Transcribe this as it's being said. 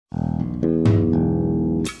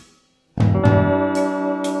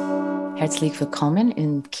Herzlich willkommen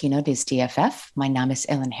im Kino des DFF. Mein Name ist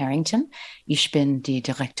Ellen Harrington. Ich bin die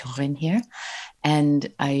Direktorin hier.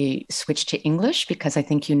 And I switched to English because I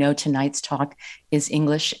think you know tonight's talk is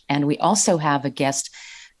English. And we also have a guest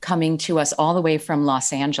coming to us all the way from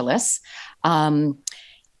Los Angeles.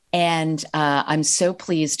 And I'm so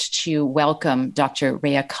pleased to welcome Dr.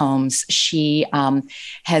 Rhea Combs. She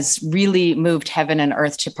has really moved heaven and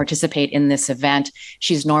earth to participate in this event.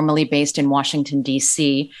 She's normally based in Washington,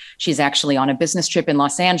 D.C. She's actually on a business trip in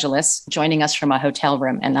Los Angeles, joining us from a hotel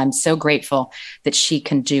room. And I'm so grateful that she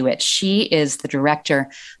can do it. She is the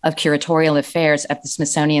director of curatorial affairs at the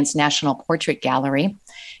Smithsonian's National Portrait Gallery.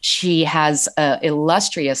 She has an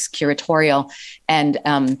illustrious curatorial and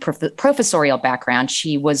professorial background.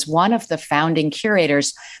 She was one of the founding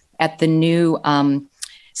curators at the new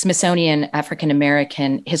Smithsonian African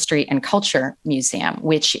American History and Culture Museum,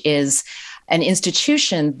 which is an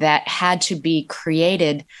institution that had to be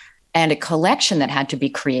created and a collection that had to be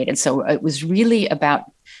created. So it was really about,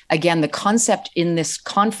 again, the concept in this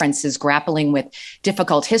conference is grappling with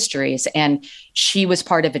difficult histories. And she was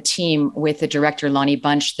part of a team with the director, Lonnie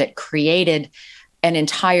Bunch, that created an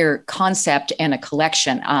entire concept and a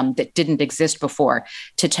collection that didn't exist before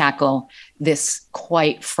to tackle this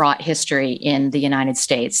quite fraught history in the United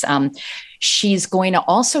States. She's going to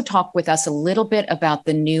also talk with us a little bit about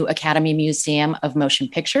the new Academy Museum of Motion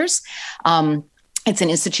Pictures. It's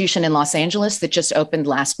an institution in Los Angeles that just opened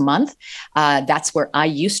last month. That's where I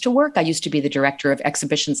used to work. I used to be the director of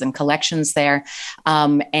exhibitions and collections there.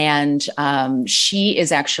 She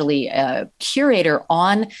is actually a curator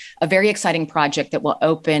on a very exciting project that will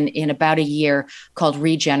open in about a year called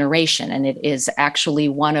Regeneration. And it is actually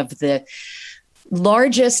one of the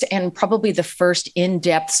largest and probably the first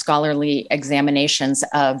in-depth scholarly examinations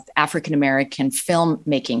of African-American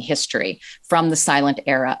filmmaking history from the silent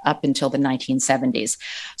era up until the 1970s.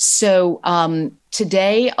 So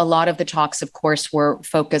today, a lot of the talks, of course, were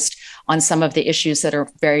focused on some of the issues that are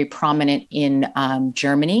very prominent in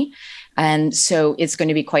Germany. And so it's going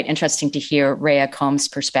to be quite interesting to hear Rhea Combs'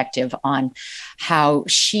 perspective on how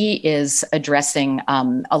she is addressing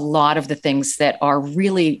a lot of the things that are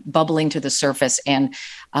really bubbling to the surface and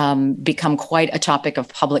become quite a topic of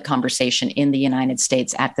public conversation in the United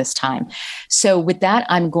States at this time. So with that,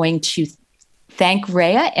 I'm going to thank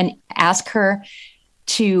Rhea and ask her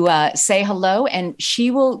to say hello, and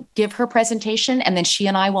she will give her presentation, and then she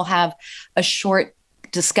and I will have a short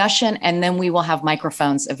discussion, and then we will have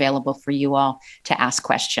microphones available for you all to ask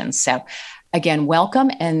questions. So again,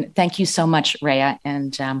 welcome, and thank you so much, Rhea,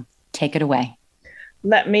 and take it away.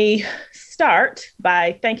 Let me start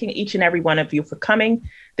by thanking each and every one of you for coming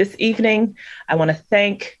this evening. I want to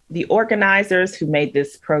thank the organizers who made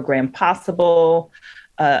this program possible.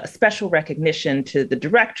 A special recognition to the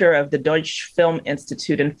director of the Deutschen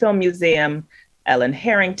Filminstitut Filmmuseum, Ellen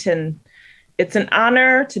Harrington. It's an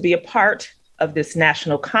honor to be a part of this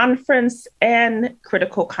national conference and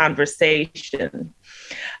critical conversation.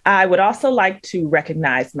 I would also like to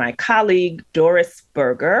recognize my colleague, Doris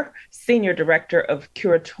Berger, Senior Director of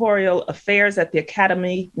Curatorial Affairs at the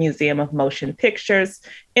Academy Museum of Motion Pictures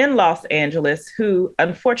in Los Angeles, who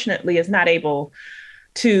unfortunately is not able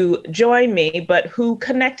to join me, but who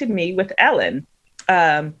connected me with Ellen.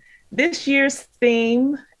 This year's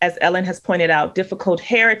theme, as Ellen has pointed out, difficult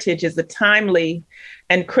heritage, is a timely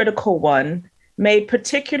and critical one, made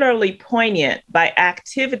particularly poignant by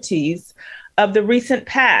activities of the recent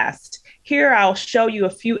past. Here, I'll show you a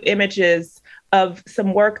few images of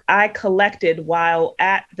some work I collected while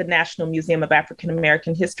at the National Museum of African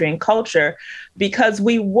American History and Culture, because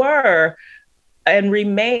we were and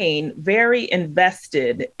remain very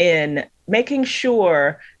invested in making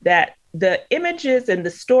sure that the images and the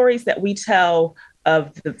stories that we tell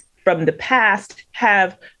from the past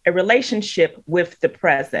have a relationship with the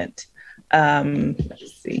present.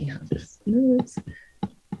 Let's see how this moves.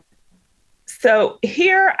 So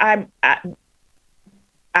here I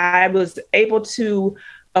was able to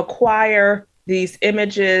acquire these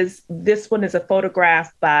images. This one is a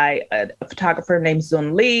photograph by a photographer named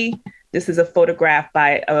Zun Lee. This is a photograph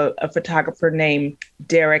by a photographer named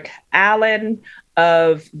Derek Allen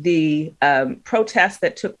of the protests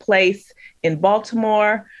that took place in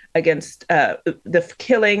Baltimore against the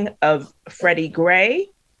killing of Freddie Gray.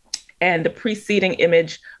 And the preceding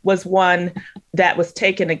image was one that was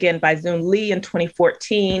taken again by Zun Lee in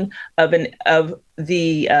 2014 of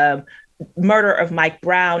the murder of Mike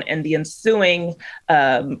Brown and the ensuing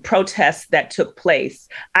protests that took place.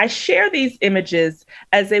 I share these images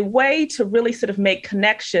as a way to really sort of make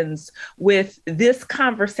connections with this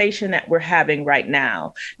conversation that we're having right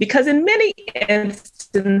now. Because in many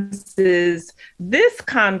instances, this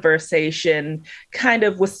conversation kind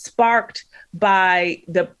of was sparked by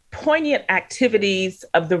the poignant activities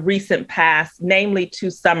of the recent past, namely 2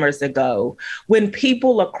 summers ago, when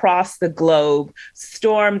people across the globe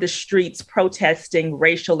stormed the streets protesting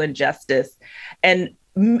racial injustice and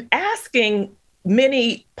asking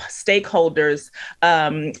many stakeholders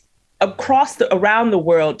around the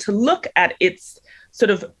world to look at its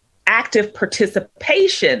sort of active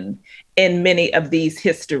participation in many of these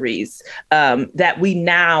histories that we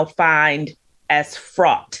now find as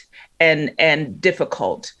fraught and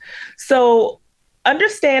difficult. So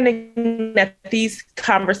understanding that these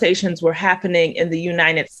conversations were happening in the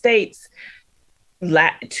United States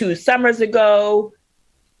 2 summers ago,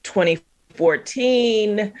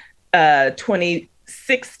 2014,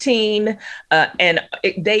 2016, and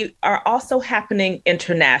they are also happening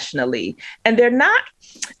internationally. And they're not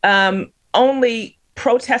only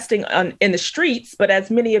protesting in the streets, but as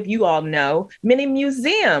many of you all know, many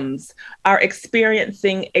museums are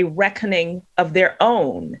experiencing a reckoning of their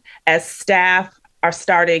own as staff are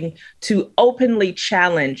starting to openly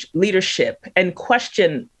challenge leadership and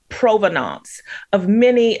question provenance of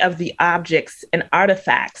many of the objects and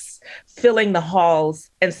artifacts filling the halls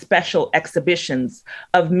and special exhibitions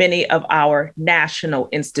of many of our national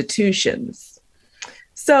institutions.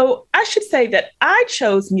 So I should say that I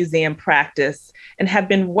chose museum practice and have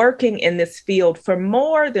been working in this field for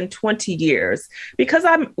more than 20 years because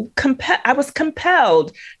I was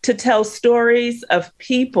compelled to tell stories of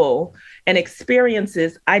people and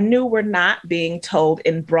experiences I knew were not being told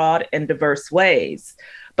in broad and diverse ways,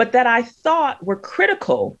 but that I thought were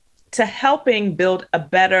critical to helping build a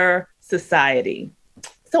better society.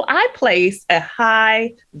 So I place a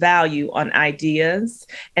high value on ideas,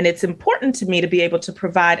 and it's important to me to be able to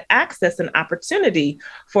provide access and opportunity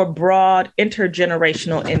for broad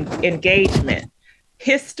intergenerational engagement.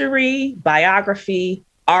 History, biography,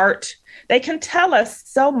 art, they can tell us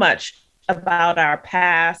so much about our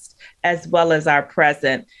past as well as our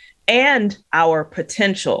present and our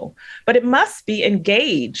potential, but it must be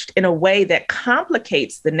engaged in a way that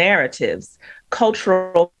complicates the narratives.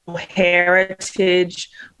 Cultural heritage,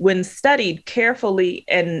 when studied carefully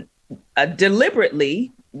and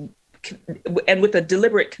deliberately, and with a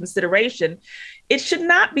deliberate consideration, it should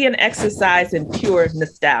not be an exercise in pure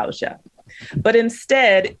nostalgia, but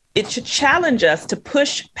instead it should challenge us to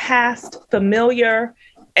push past the familiar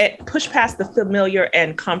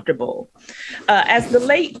and comfortable. As the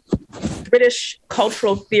late British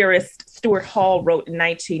cultural theorist Stuart Hall wrote in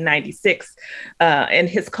 1996 in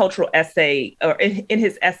his cultural essay, or in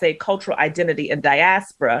his essay, Cultural Identity and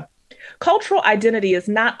Diaspora, cultural identity is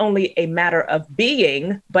not only a matter of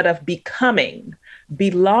being, but of becoming,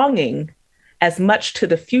 belonging as much to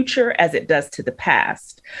the future as it does to the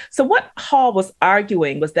past. So what Hall was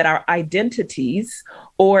arguing was that our identities,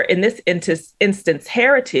 or in this instance,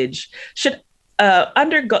 heritage, should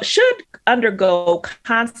undergo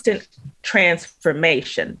constant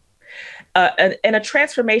transformation, and a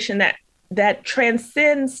transformation that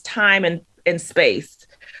transcends time and space.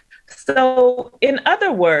 So in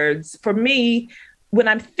other words, for me, when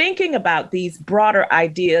I'm thinking about these broader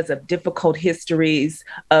ideas of difficult histories,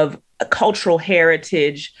 of cultural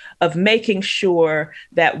heritage, of making sure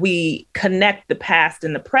that we connect the past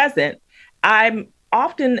and the present, I'm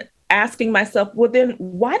often asking myself, well, then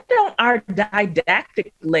why don't our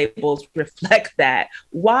didactic labels reflect that?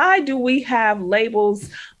 Why do we have labels,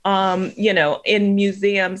 in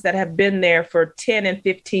museums that have been there for 10 and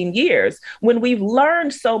 15 years when we've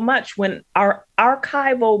learned so much, when our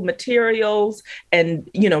archival materials and,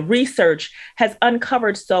 research has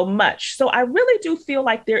uncovered so much? So I really do feel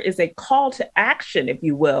like there is a call to action, if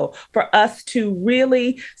you will, for us to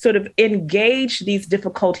really sort of engage these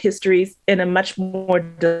difficult histories in a much more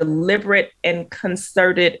deliberate and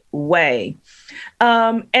concerted way.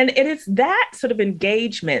 And it is that sort of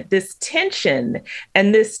engagement, this tension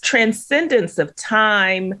and this transcendence of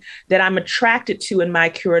time that I'm attracted to in my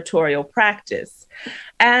curatorial practice.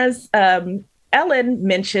 As Ellen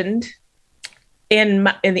mentioned,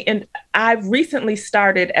 I've recently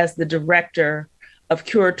started as the director of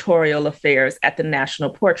curatorial affairs at the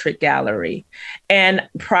National Portrait Gallery. And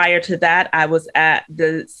prior to that, I was at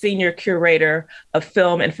the senior curator of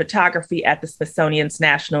film and photography at the Smithsonian's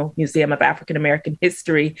National Museum of African American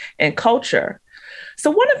History and Culture.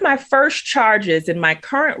 So one of my first charges in my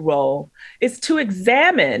current role is to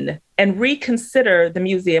examine and reconsider the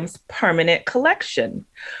museum's permanent collection.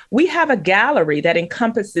 We have a gallery that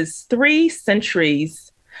encompasses 3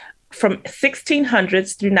 centuries from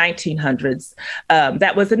 1600s through 1900s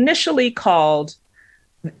that was initially called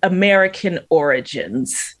American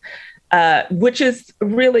Origins, which is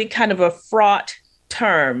really kind of a fraught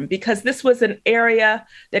term because this was an area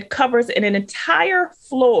that covers an entire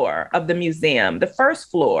floor of the museum, the first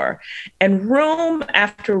floor, and room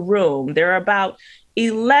after room. There are about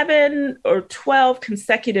 11 or 12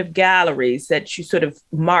 consecutive galleries that you sort of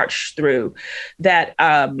march through that,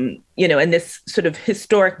 in this sort of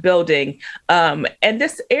historic building. And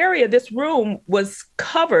this area, this room was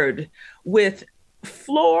covered with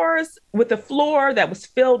a floor that was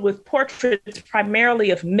filled with portraits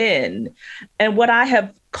primarily of men, and what I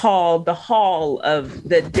have called the hall of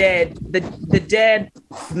the dead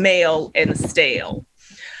male and stale.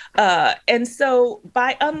 And so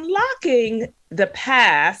by unlocking the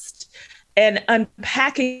past and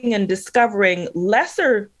unpacking and discovering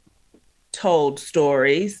lesser told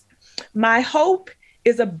stories, my hope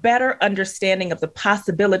is a better understanding of the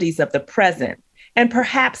possibilities of the present and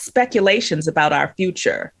perhaps speculations about our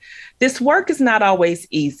future. This work is not always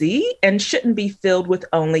easy and shouldn't be filled with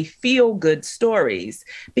only feel-good stories,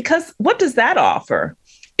 because what does that offer?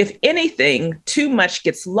 If anything, too much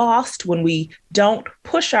gets lost when we don't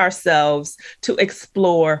push ourselves to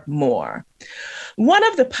explore more. One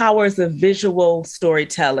of the powers of visual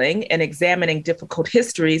storytelling and examining difficult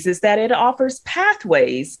histories is that it offers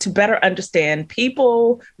pathways to better understand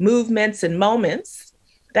people, movements, and moments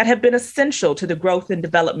that have been essential to the growth and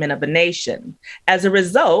development of a nation. As a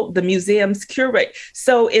result, the museum's curate.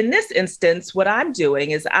 So in this instance, what I'm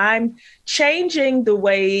doing is I'm changing the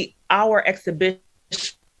way our exhibition,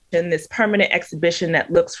 this permanent exhibition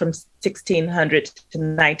that looks from 1600 to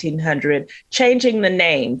 1900, changing the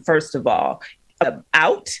name, first of all.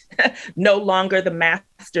 Out, no longer the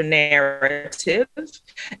master narrative.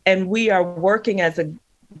 And we are working as a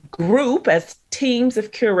group, as teams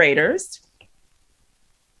of curators,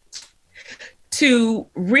 to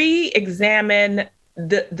re-examine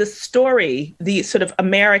the story, the sort of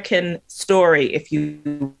American story, if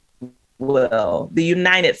you will, the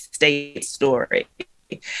United States story.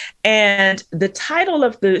 And the title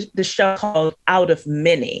of the show called Out of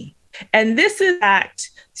Many. And this is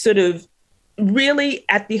sort of really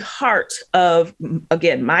at the heart of,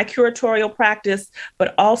 again, my curatorial practice,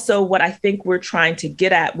 but also what I think we're trying to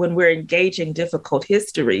get at when we're engaging difficult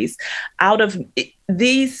histories. Out of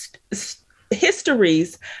these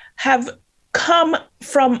histories have come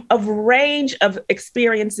from a range of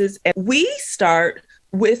experiences. And we start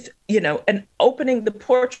with, and opening the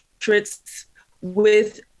portraits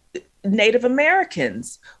with Native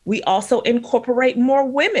Americans. We also incorporate more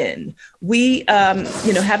women. We,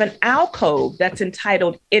 have an alcove that's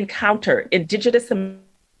entitled Encounter Indigenous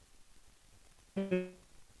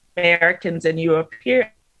Americans and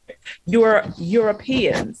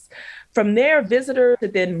Europeans. From there, visitors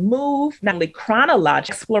then move not only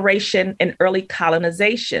chronological exploration and early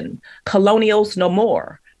colonization, colonials no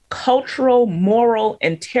more, cultural, moral,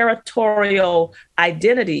 and territorial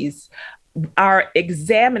identities are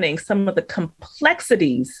examining some of the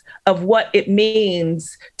complexities of what it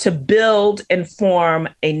means to build and form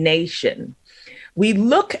a nation. We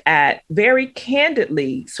look at very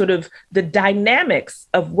candidly sort of the dynamics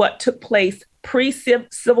of what took place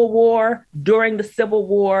pre-Civil War, during the Civil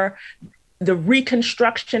War, the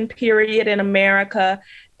Reconstruction period in America,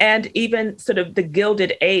 and even sort of the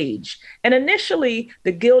Gilded Age. And initially,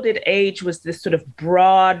 the Gilded Age was this sort of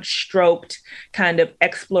broad stroked kind of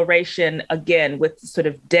exploration, again, with sort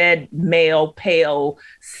of dead, male, pale,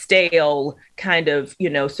 stale kind of,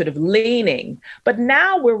 sort of leaning. But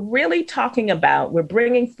now we're really talking about, we're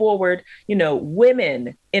bringing forward,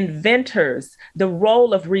 women, inventors, the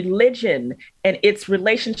role of religion and its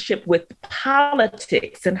relationship with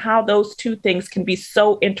politics and how those two things can be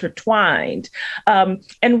so intertwined.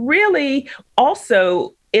 And really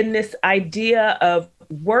also in this idea of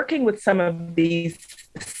working with some of these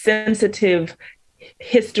sensitive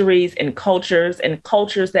histories and cultures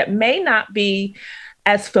that may not be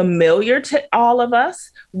as familiar to all of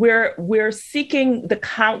us, we're seeking the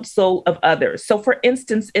counsel of others. So for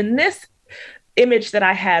instance, in this image that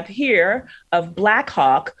I have here of Black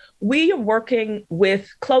Hawk, we are working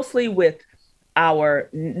closely with our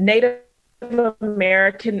Native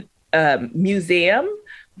American museum,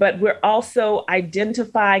 but we're also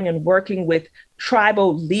identifying and working with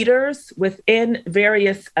tribal leaders within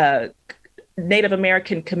various Native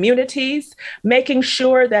American communities, making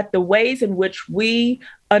sure that the ways in which we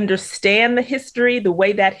understand the history, the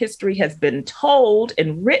way that history has been told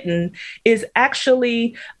and written is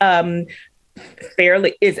actually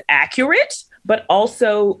fairly is accurate, but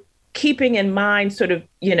also keeping in mind the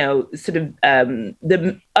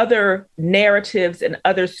other narratives and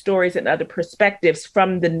other stories and other perspectives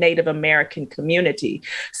from the Native American community.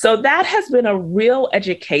 So that has been a real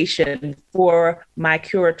education for my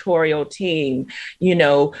curatorial team,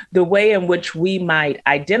 the way in which we might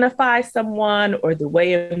identify someone or the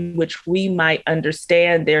way in which we might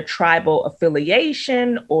understand their tribal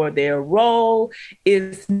affiliation or their role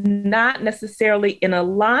is not necessarily in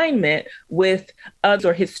alignment with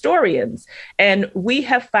other historians. And we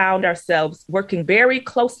have found ourselves working very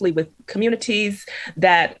closely with communities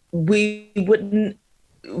that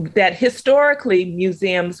that historically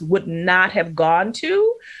museums would not have gone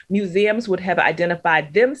to. Museums would have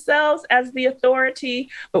identified themselves as the authority,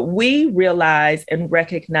 but we realize and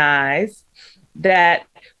recognize that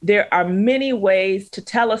there are many ways to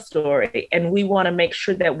tell a story, and we want to make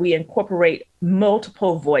sure that we incorporate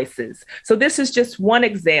multiple voices. So this is just one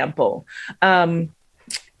example.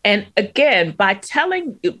 And again, by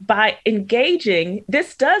engaging,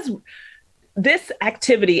 this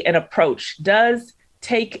activity and approach does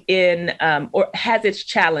take in or has its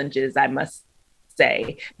challenges, I must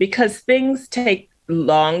say, because things take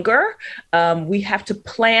longer. We have to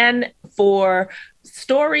plan for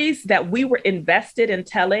stories that we were invested in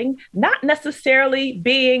telling, not necessarily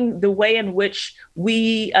being the way in which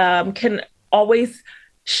we can always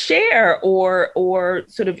share or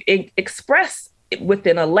sort of express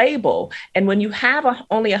within a label. And when you have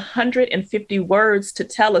only 150 words to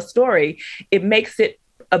tell a story, it makes it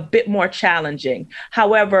a bit more challenging.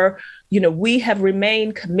 However, we have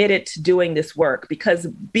remained committed to doing this work because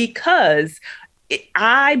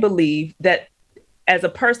I believe that as a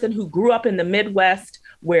person who grew up in the Midwest,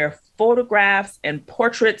 where photographs and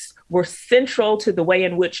portraits were central to the way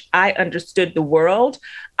in which I understood the world,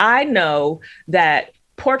 I know that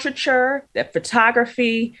portraiture, that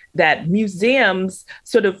photography, that museums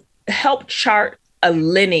sort of help chart a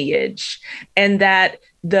lineage, and that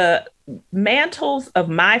the mantles of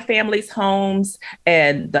my family's homes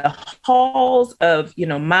and the halls of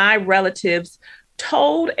my relatives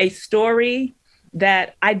told a story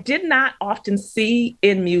that I did not often see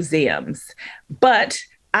in museums. But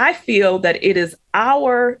I feel that it is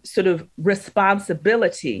our sort of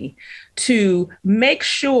responsibility to make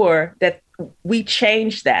sure that we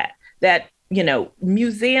change that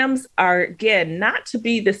museums are, again, not to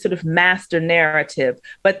be this sort of master narrative,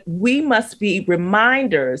 but we must be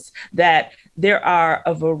reminders that there are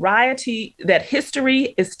a variety, that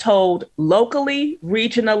history is told locally,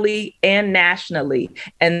 regionally, and nationally,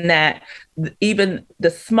 and that even the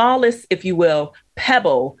smallest, if you will,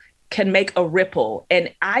 pebble can make a ripple.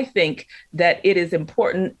 And I think that it is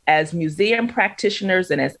important as museum practitioners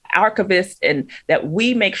and as archivists, and that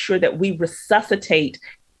we make sure that we resuscitate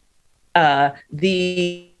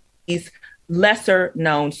these lesser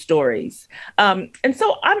known stories. And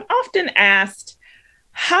so I'm often asked,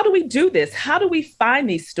 how do we do this? How do we find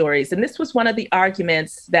these stories? And this was one of the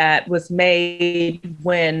arguments that was made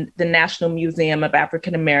when the National Museum of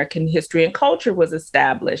African American History and Culture was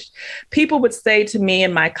established. People would say to me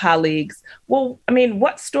and my colleagues, well,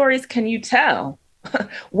 what stories can you tell?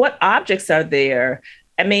 What objects are there?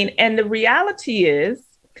 And the reality is,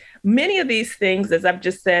 many of these things, as I've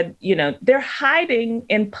just said, they're hiding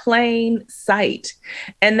in plain sight,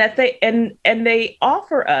 and that they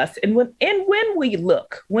offer us. And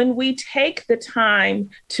when we take the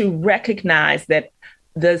time to recognize that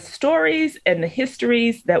the stories and the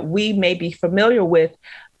histories that we may be familiar with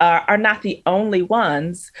are not the only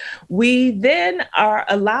ones, we then are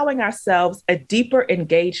allowing ourselves a deeper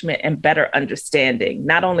engagement and better understanding,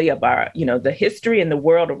 not only of our, the history and the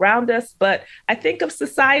world around us, but I think of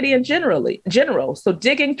society in general. So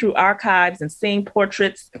digging through archives and seeing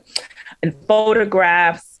portraits and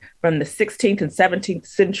photographs from the 16th and 17th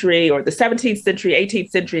century, or the 17th century, 18th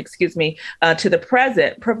century, to the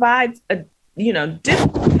present, provides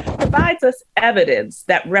us evidence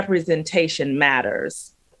that representation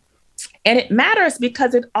matters. And it matters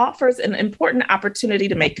because it offers an important opportunity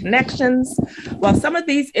to make connections. While some of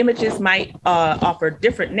these images might offer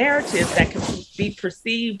different narratives that can be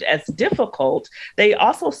perceived as difficult, they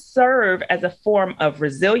also serve as a form of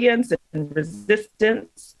resilience and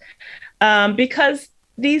resistance, because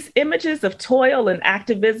these images of toil and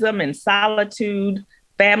activism and solitude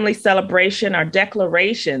family celebration, our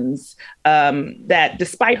declarations that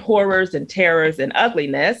despite horrors and terrors and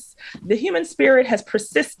ugliness, the human spirit has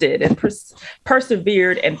persisted and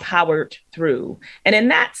persevered and powered through. And in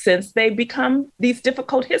that sense, these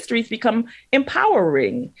difficult histories become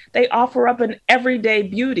empowering. They offer up an everyday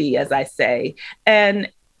beauty, as I say. And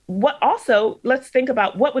let's think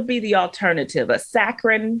about what would be the alternative, a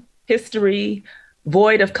saccharine history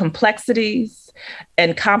void of complexities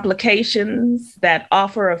and complications that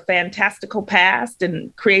offer a fantastical past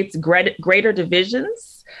and creates greater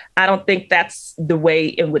divisions. I don't think that's the way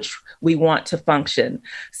in which we want to function.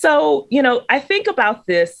 So, I think about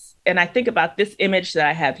this, and I think about this image that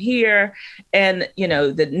I have here, and,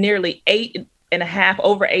 the nearly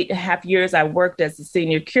over 8.5 years I worked as a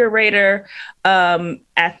senior curator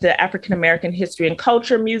at the African American History and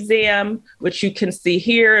Culture Museum, which you can see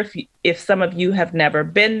here if some of you have never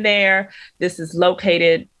been there. This is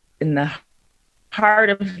located in the heart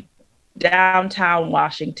of downtown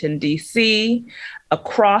Washington, D.C.,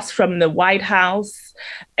 across from the White House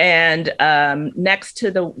and next to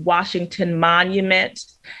the Washington Monument.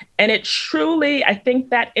 And it truly, I think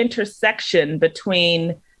that intersection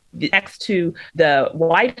between next to the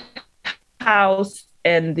White House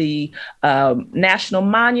and the National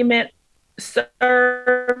Monument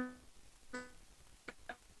serve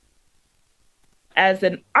as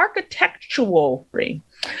an architectural ring.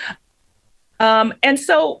 And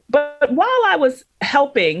so, but while I was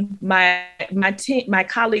helping, my team, my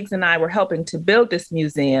colleagues and I were helping to build this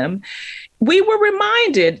museum, we were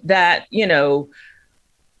reminded that,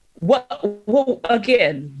 what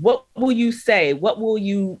will you say? What will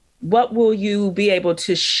you be able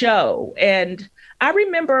to show? And I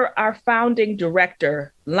remember our founding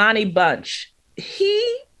director, Lonnie Bunch,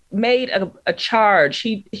 he made a charge.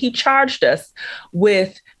 He charged us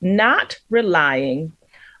with not relying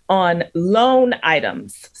on loan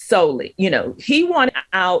items solely. He went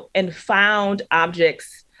out and found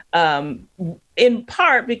objects in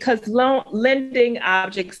part because lending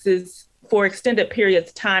objects is for extended periods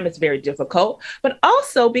of time is very difficult, but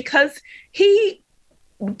also because he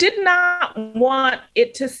did not want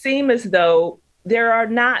it to seem as though there are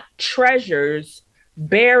not treasures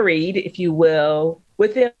buried, if you will,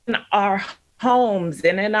 within our homes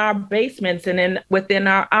and in our basements and within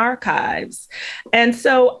our archives. And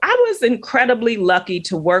so I was incredibly lucky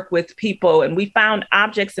to work with people, and we found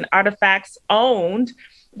objects and artifacts owned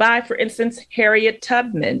by, for instance, Harriet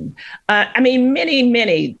Tubman.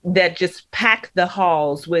 Many that just packed the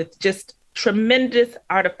halls with just tremendous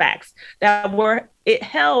artifacts that were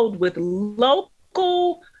held with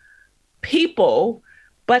local people,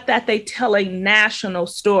 but that they tell a national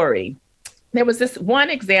story. There was this one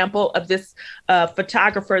example of this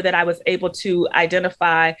photographer that I was able to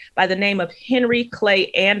identify by the name of Henry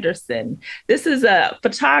Clay Anderson. This is a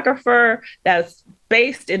photographer that's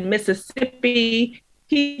based in Mississippi.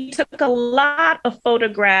 He took a lot of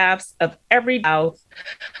photographs of every South,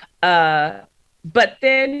 but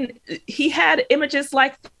then he had images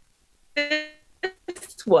like this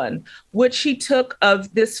one, which he took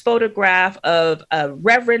of this photograph of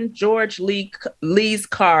Reverend George Lee's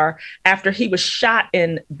car after he was shot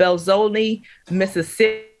in Belzoni,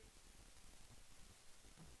 Mississippi.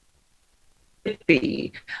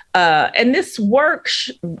 And this work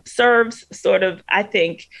serves sort of, I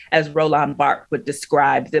think, as Roland Barthes would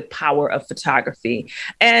describe, the power of photography.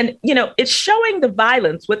 And, it's showing the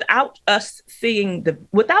violence without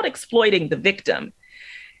without exploiting the victim.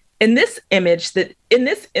 In this image, in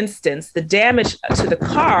this instance, the damage to the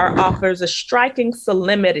car offers a striking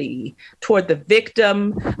solemnity toward the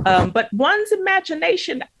victim. But one's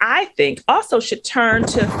imagination, I think, also should turn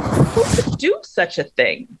to who could do such a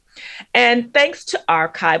thing. And thanks to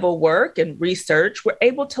archival work and research, we're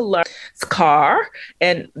able to learn his car.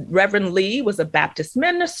 And Reverend Lee was a Baptist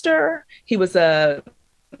minister. He was a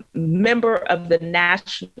member of the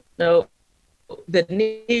National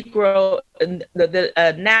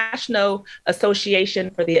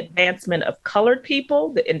Association for the Advancement of Colored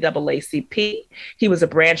People, the NAACP. He was a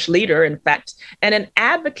branch leader, in fact, and an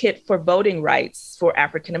advocate for voting rights for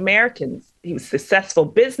African Americans. He was a successful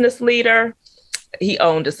business leader. He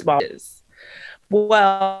owned a small business.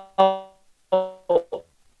 Well,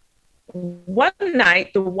 one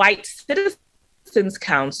night, the White Citizens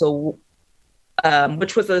Council,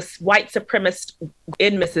 which was a white supremacist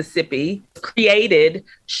in Mississippi, created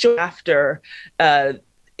shortly after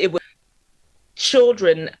it was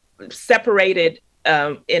children separated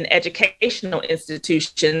in educational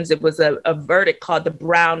institutions. It was a verdict called the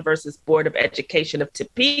Brown versus Board of Education of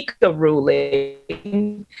Topeka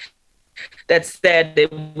ruling that said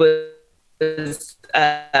it was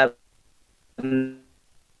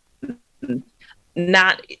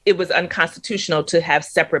not, it was unconstitutional to have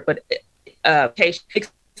separate, but they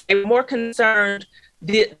were more concerned,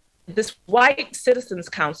 this white citizens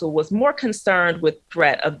council was more concerned with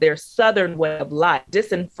threat of their Southern way of life,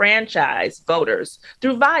 disenfranchise voters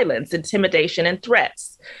through violence, intimidation, and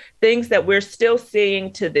threats, things that we're still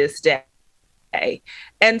seeing to this day.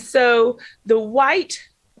 And so the white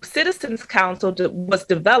citizens council was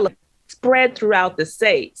developed, spread throughout the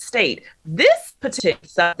state. This particular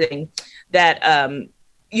something that,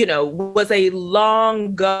 was a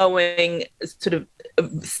long going sort of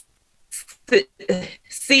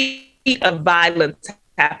seed of violence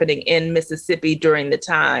happening in Mississippi during the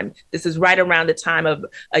time. This is right around the time of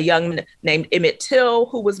a young man named Emmett Till,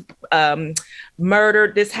 who was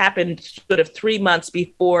murdered. This happened sort of 3 months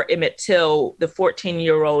before Emmett Till, the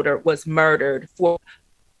 14-year-old, was murdered for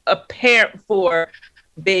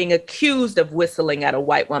being accused of whistling at a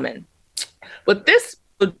white woman. But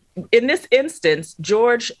in this instance,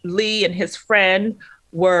 George Lee and his friend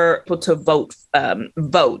were able to vote,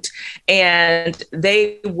 and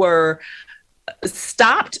they were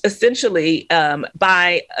stopped essentially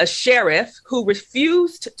by a sheriff who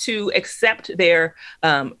refused to accept their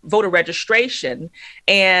voter registration.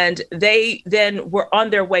 And they then were on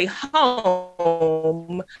their way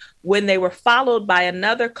home when they were followed by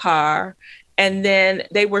another car. And then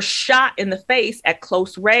they were shot in the face at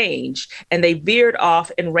close range, and they veered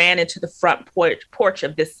off and ran into the front porch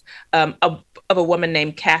of this of a woman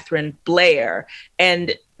named Catherine Blair.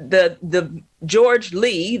 And the George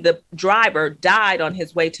Lee, the driver, died on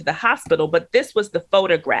his way to the hospital, but this was the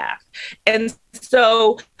photograph. And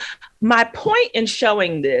so my point in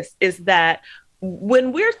showing this is that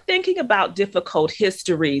when we're thinking about difficult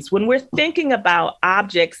histories, when we're thinking about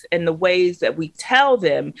objects and the ways that we tell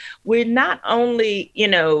them, we're not only,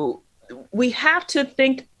 we have to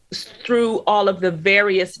think through all of the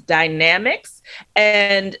various dynamics.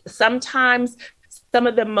 And sometimes some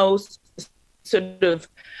of the most sort of,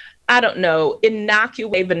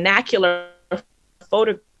 innocuous vernacular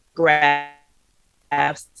photographs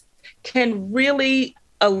can really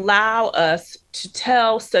allow us to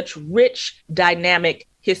tell such rich, dynamic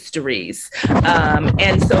histories.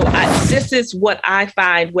 And so this is what I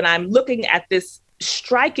find when I'm looking at this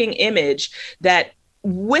striking image, that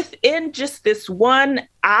within just this one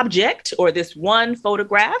object or this one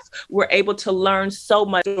photograph, we're able to learn so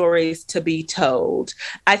much stories to be told.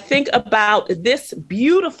 I think about this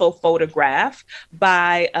beautiful photograph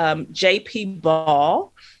by J.P.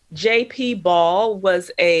 Ball. J.P. Ball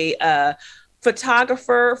was a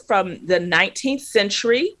photographer from the 19th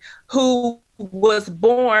century who was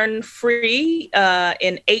born free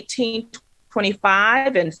in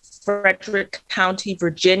 1825 in Frederick County,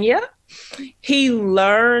 Virginia. He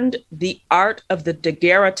learned the art of the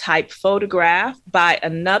daguerreotype photograph by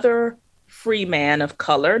another free man of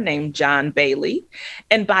color named John Bailey.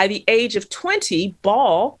 And by the age of 20,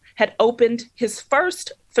 Ball had opened his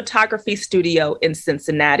first photography studio in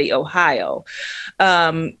Cincinnati, Ohio,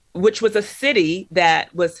 which was a city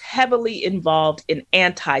that was heavily involved in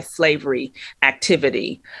anti-slavery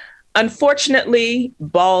activity. Unfortunately,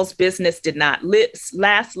 Ball's business did not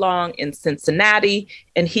last long in Cincinnati,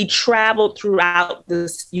 and he traveled throughout the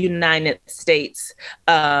United States,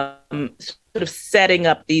 sort of setting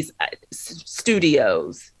up these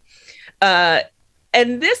studios.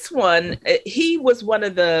 And this one, he was one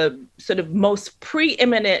of the sort of most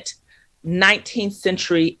preeminent 19th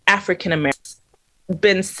century African Americans.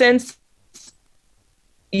 Been since,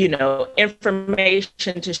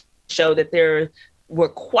 information to show that there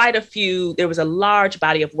was a large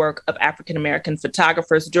body of work of African American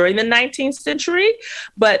photographers during the 19th century,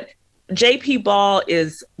 but J.P. Ball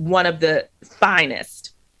is one of the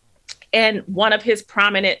finest. And one of his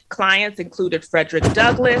prominent clients included Frederick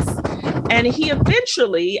Douglass. And he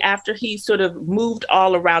eventually, after he sort of moved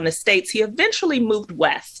all around the states, he eventually moved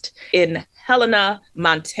west in Helena,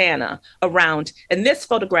 Montana, and this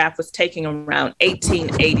photograph was taken around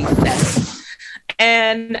 1887.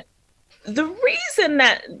 And the reason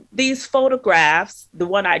that these photographs,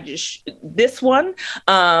 this one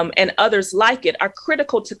and others like it, are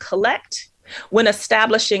critical to collect when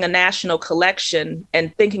establishing a national collection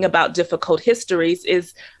and thinking about difficult histories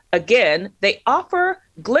is, again, they offer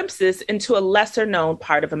glimpses into a lesser known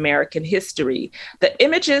part of American history. The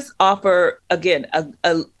images offer, again,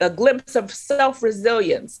 a glimpse of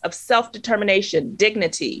self-resilience, of self-determination,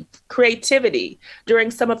 dignity, creativity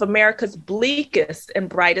during some of America's bleakest and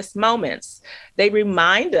brightest moments. They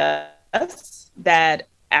remind us that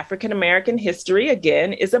African American history,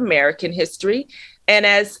 again, is American history. And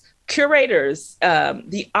as curators,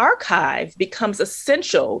 the archive becomes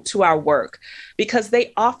essential to our work because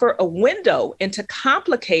they offer a window into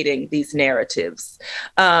complicating these narratives.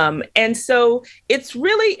 And so it's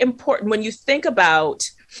really important when you think about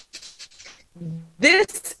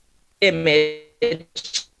this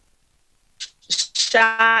image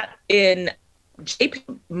shot in J.P.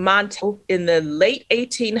 Montel in the late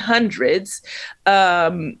 1800s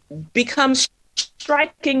becomes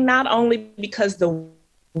striking not only because the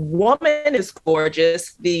woman is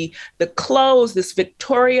gorgeous, the clothes, this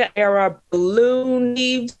Victoria era balloon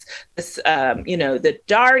leaves, this the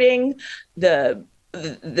darting, the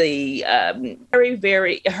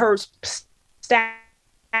very her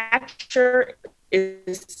stature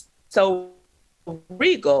is so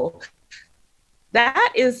regal.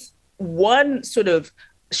 That is one sort of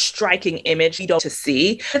striking image you don't to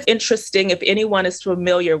see. It's interesting if anyone is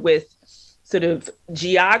familiar with sort of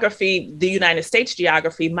geography, the United States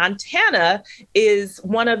geography. Montana is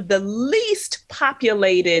one of the least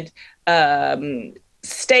populated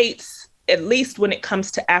states, at least when it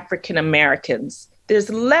comes to African Americans. There's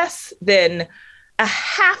less than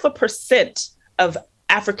 0.5% of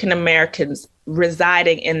African Americans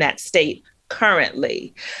residing in that state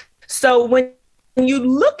currently. So when you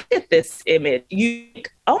look at this image, you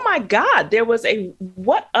think, oh my God, there was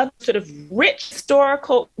what other sort of rich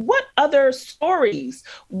historical, what other stories,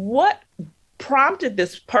 what prompted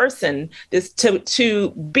this person to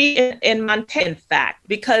be in Montana, in fact,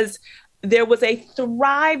 because there was a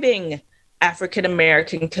thriving African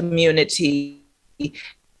American community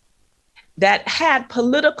that had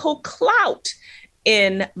political clout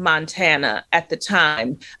in Montana at the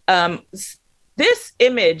time. This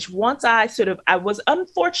image, once I was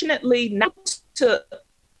unfortunately not to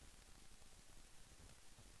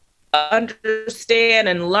understand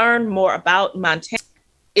and learn more about Montana.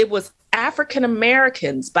 It was African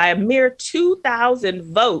Americans by a mere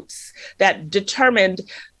 2,000 votes that determined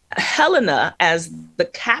Helena as the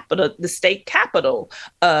capital, the state capital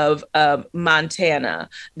of Montana.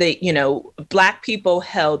 Black people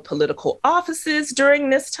held political offices during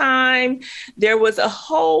this time. There was a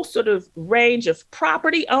whole sort of range of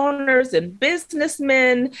property owners and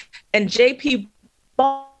businessmen, and J.P.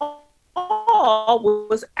 Ball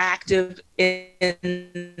was active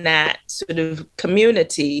in that sort of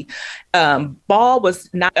community. Ball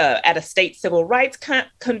was not at a state civil rights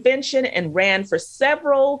convention and ran for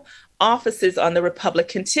several offices on the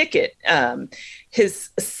Republican ticket. His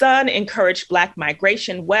son encouraged Black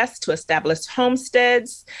migration west to establish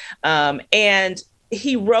homesteads. And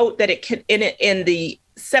he wrote that it could, in the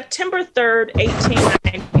September 3rd,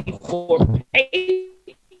 1894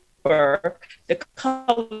 paper, The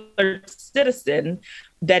Colored Citizen,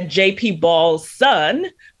 that J.P. Ball's son,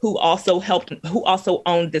 who also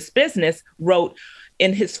owned this business, wrote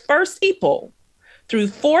in his first people, through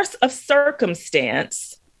force of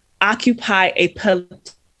circumstance, occupy a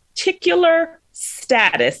particular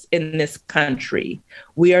status in this country.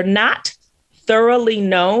 We are not thoroughly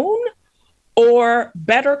known, or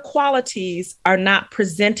better qualities are not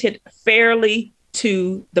presented fairly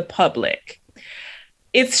to the public.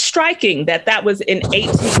 It's striking that that was in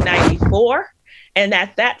 1894 and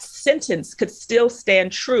that sentence could still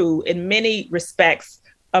stand true in many respects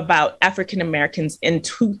about African Americans in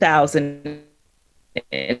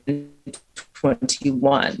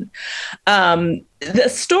 2021. The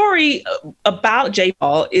story about J.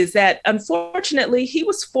 Ball is that, unfortunately, he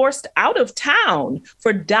was forced out of town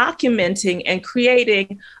for documenting and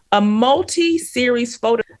creating a multi-series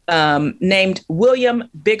photo named William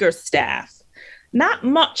Biggerstaff. Not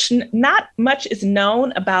much is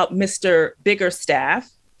known about Mr.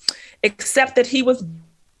 Biggerstaff, except that he was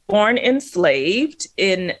born enslaved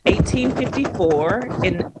in 1854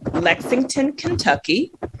 in Lexington,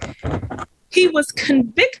 Kentucky. He was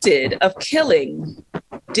convicted of killing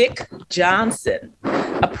Dick Johnson,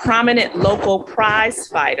 a prominent local prize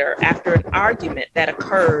fighter, after an argument that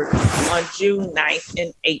occurred on June 9th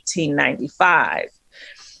in 1895.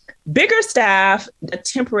 Biggerstaff,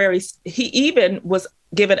 he even was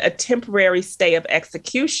given a temporary stay of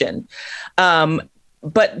execution,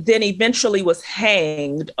 but then eventually was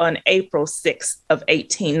hanged on April 6th of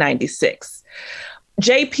 1896.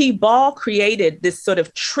 J.P. Ball created this sort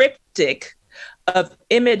of triptych of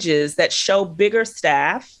images that show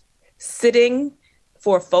Biggerstaff sitting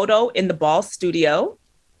for a photo in the Ball studio.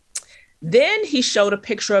 Then he showed a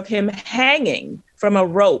picture of him hanging from a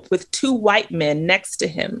rope with two white men next to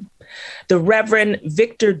him. The Reverend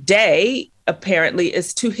Victor Day apparently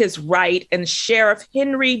is to his right, and Sheriff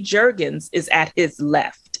Henry Juergens is at his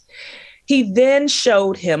left. He then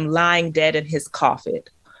showed him lying dead in his coffin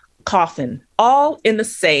coffin, all in the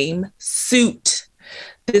same suit.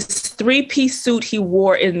 This three-piece suit he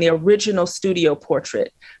wore in the original studio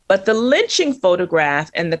portrait. But the lynching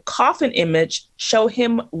photograph and the coffin image show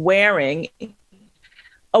him wearing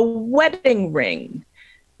a wedding ring.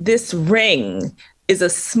 This ring is a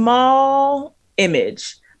small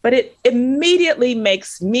image, but it immediately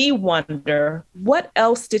makes me wonder, what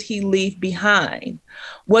else did he leave behind?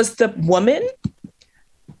 Was the woman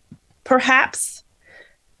perhaps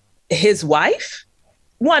his wife?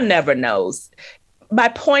 One never knows. My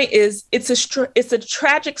point is, it's a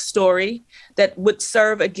tragic story that would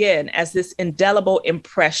serve again as this indelible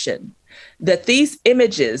impression that these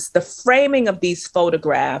images, the framing of these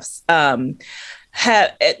photographs,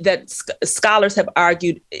 scholars have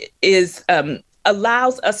argued is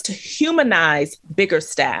allows us to humanize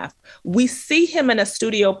Biggerstaff. We see him in a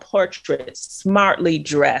studio portrait, smartly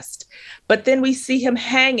dressed, but then we see him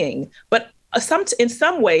hanging, but in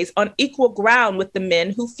some ways on equal ground with the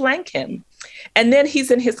men who flank him. And then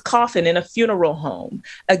he's in his coffin in a funeral home,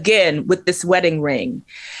 again, with this wedding ring.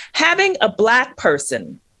 Having a Black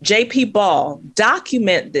person, J.P. Ball,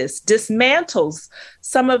 document this dismantles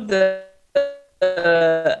some of the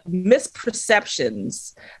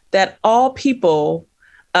misperceptions that all people,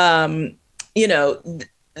 that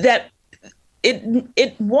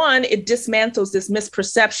it dismantles this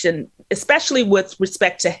misperception, especially with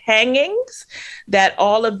respect to hangings, that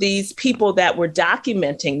all of these people that were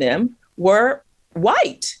documenting them were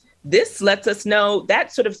white. This lets us know,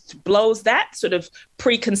 that sort of blows that sort of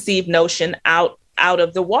preconceived notion out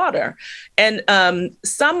of the water. And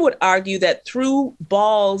some would argue that through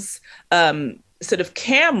Ball's sort of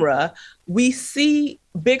camera, we see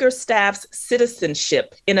Biggerstaff's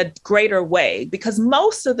citizenship in a greater way, because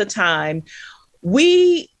most of the time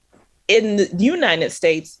we in the United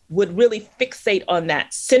States would really fixate on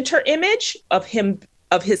that center image of him,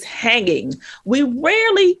 of his hanging. We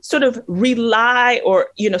rarely sort of rely or,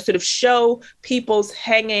 sort of show people's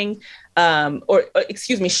hanging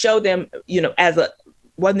show them, as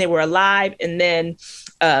when they were alive, and then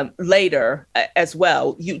later as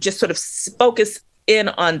well. You just sort of focus in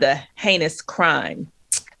on the heinous crime.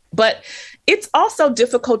 But it's also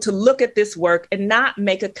difficult to look at this work and not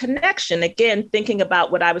make a connection. Again, thinking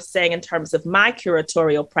about what I was saying in terms of my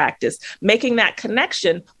curatorial practice, making that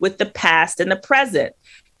connection with the past and the present.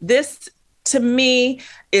 This, to me,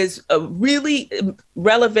 is a really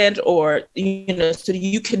relevant, or, so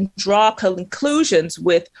you can draw conclusions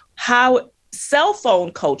with how cell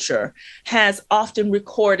phone culture has often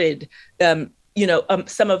recorded,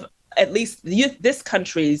 some of at least this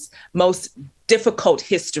country's most difficult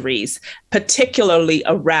histories, particularly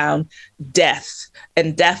around death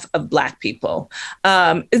of Black people.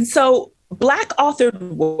 And so Black authored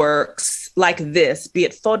works like this, be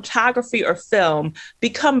it photography or film,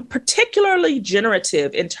 become particularly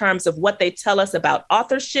generative in terms of what they tell us about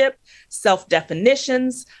authorship,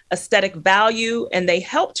 self-definitions, aesthetic value, and they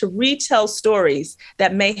help to retell stories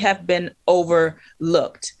that may have been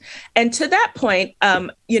overlooked. And to that point,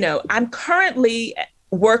 I'm currently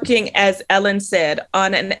working, as Ellen said,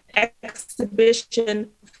 on an exhibition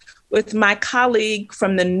with my colleague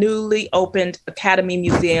from the newly opened Academy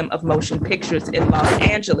Museum of Motion Pictures in Los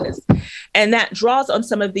Angeles. And that draws on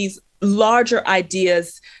some of these larger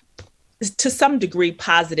ideas, to some degree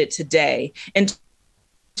posited today, in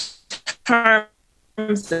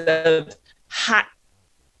terms of hot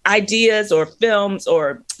ideas or films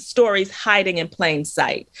or stories hiding in plain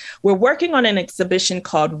sight. We're working on an exhibition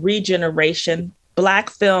called Regeneration, Black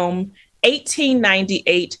Film,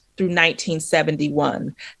 1898 through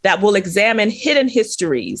 1971, that will examine hidden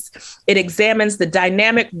histories. It examines the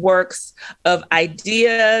dynamic works of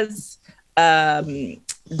ideas I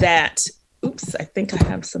think I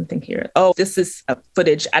have something here. Oh, this is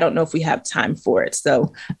footage. I don't know if we have time for it,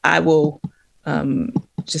 so I will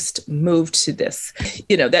just move to this,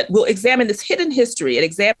 that will examine this hidden history. It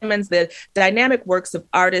examines the dynamic works of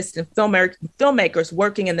artists and filmmakers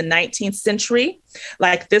working in the 19th century,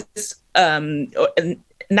 like this,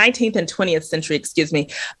 19th and 20th century,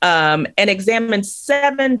 and examines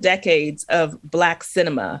 7 decades of Black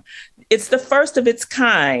cinema. It's the first of its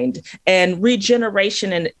kind, and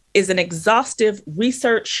Regeneration is an exhaustive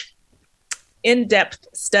research, in-depth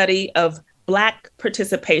study of Black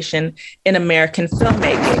participation in American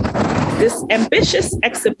filmmaking. This ambitious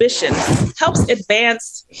exhibition helps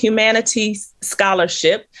advance humanities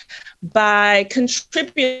scholarship by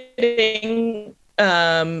contributing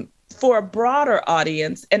for a broader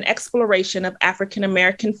audience, an exploration of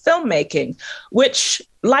African-American filmmaking, which,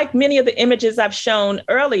 like many of the images I've shown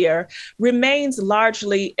earlier, remains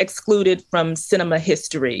largely excluded from cinema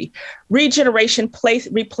history. Regeneration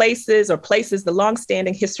replaces or places the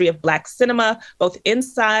longstanding history of Black cinema, both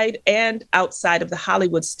inside and outside of the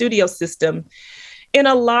Hollywood studio system, in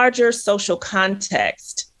a larger social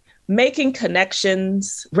context, making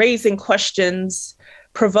connections, raising questions,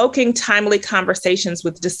 provoking timely conversations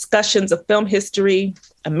with discussions of film history,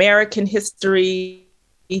 American history,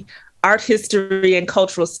 art history, and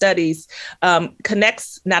cultural studies,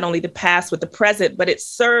 connects not only the past with the present, but it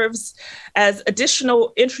serves as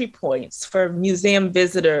additional entry points for museum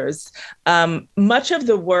visitors. Much of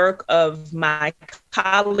the work of my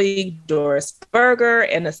colleague Doris Berger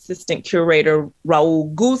and assistant curator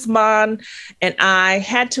Raul Guzman and I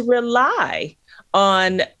had to rely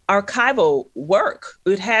on archival work.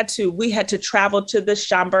 We had to travel to the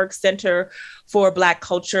Schomburg Center for Black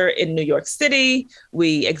Culture in New York City.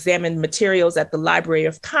 We examined materials at the Library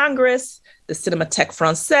of Congress, the Cinémathèque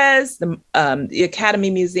Française, the Academy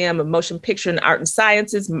Museum of Motion Picture and Art and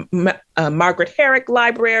Sciences, Margaret Herrick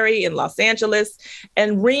Library in Los Angeles,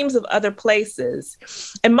 and reams of other places.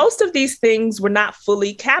 And most of these things were not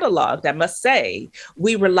fully cataloged, I must say.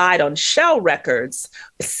 We relied on shell records,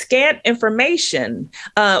 scant information,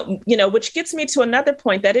 which gets me to another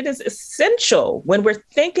point, that it is essential when we're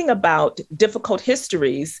thinking about difficult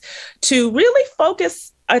histories to really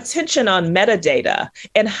focus attention on metadata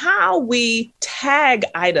and how we tag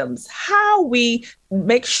items, how we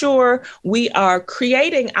make sure we are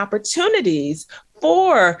creating opportunities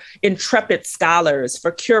for intrepid scholars,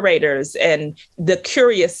 for curators, and the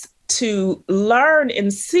curious to learn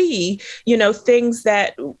and see, things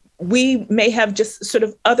that we may have just sort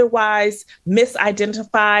of otherwise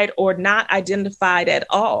misidentified or not identified at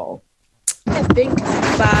all. I think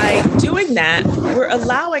by doing that, we're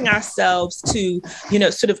allowing ourselves to,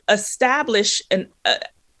 sort of establish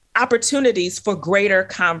opportunities for greater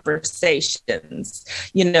conversations.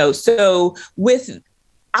 So with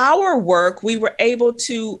our work, we were able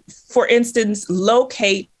to, for instance,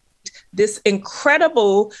 locate this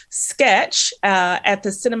incredible sketch at the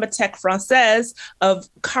Cinémathèque Française of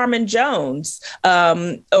Carmen Jones,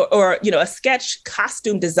 or a sketch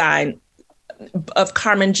costume design of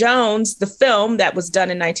Carmen Jones, the film that was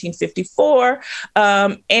done in 1954.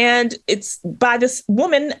 And it's by this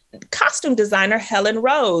woman, costume designer, Helen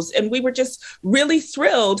Rose. And we were just really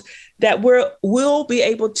thrilled that we'll be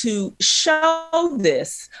able to show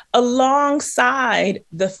this alongside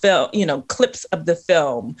the film, clips of the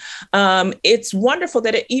film. It's wonderful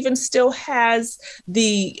that it even still has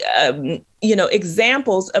the,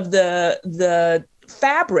 examples of the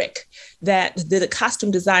fabric that the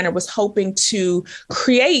costume designer was hoping to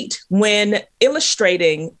create when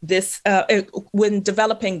illustrating this, when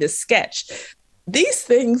developing this sketch. These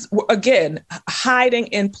things were, again, hiding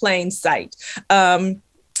in plain sight.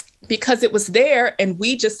 Because it was there, and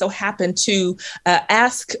we just so happened to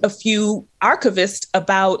ask a few archivists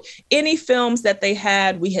about any films that they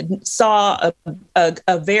had. We had saw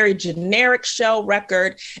a very generic shell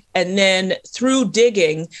record, and then through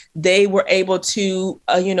digging, they were able to,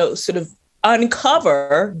 sort of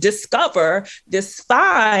discover this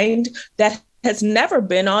find that has never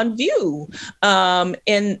been on view.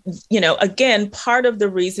 Again, part of the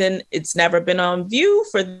reason it's never been on view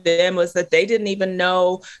for them was that they didn't even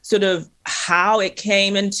know sort of how it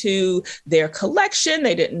came into their collection.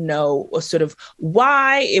 They didn't know sort of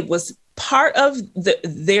why it was part of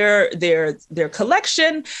their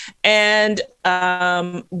collection, and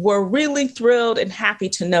were really thrilled and happy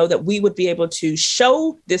to know that we would be able to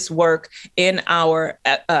show this work in our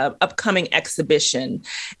upcoming exhibition.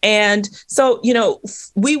 And so,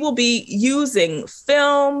 we will be using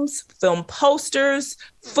films, film posters,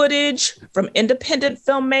 footage from independent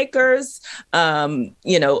filmmakers,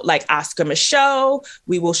 like Oscar Michaud.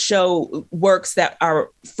 We will show works that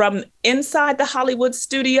are from inside the Hollywood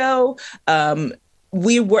studio.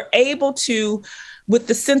 We were able to, with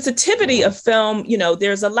the sensitivity of film,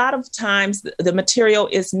 there's a lot of times the material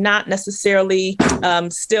is not necessarily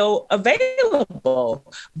still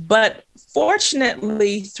available. But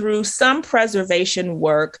fortunately, through some preservation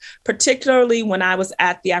work, particularly when I was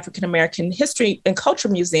at the African American History and Culture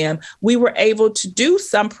Museum, we were able to do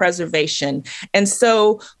some preservation. And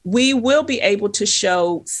so we will be able to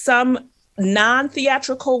show some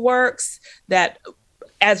non-theatrical works that,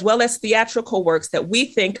 as well as theatrical works that we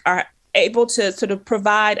think are able to sort of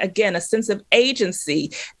provide, again, a sense of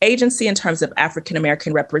agency in terms of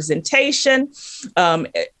African-American representation. And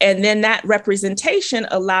then that representation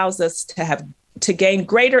allows us to have to gain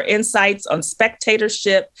greater insights on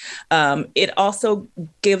spectatorship. It also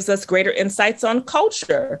gives us greater insights on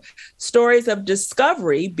culture. Stories of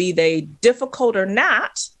discovery, be they difficult or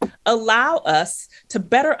not, allow us to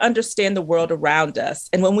better understand the world around us.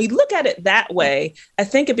 And when we look at it that way, I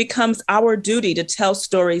think it becomes our duty to tell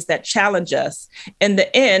stories that challenge us. In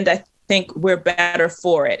the end, I think we're better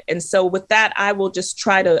for it. And so with that, I will just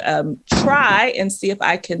try and see if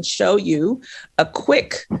I can show you a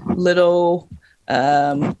quick little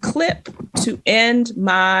clip to end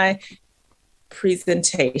my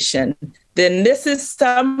presentation. Then this is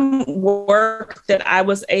some work that I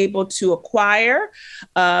was able to acquire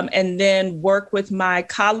and then work with my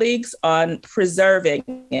colleagues on preserving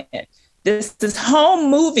it. This is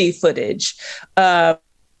home movie footage.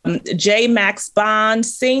 J. Max Bond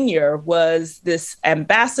Sr. was this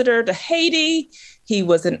ambassador to Haiti. He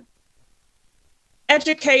was an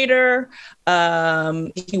educator.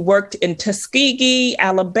 He worked in Tuskegee,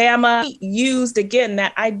 Alabama. He used, again,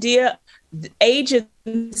 that idea, the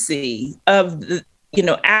agency of the,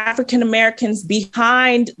 African Americans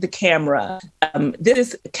behind the camera. This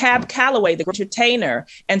is Cab Calloway, the entertainer,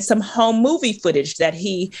 and some home movie footage that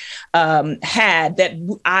he had that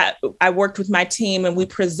I worked with my team and we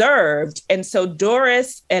preserved. And so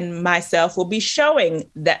Doris and myself will be showing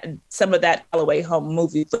that some of that Calloway home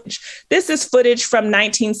movie footage. This is footage from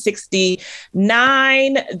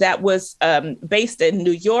 1969 that was based in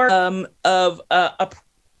New York of a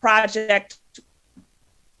project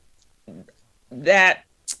that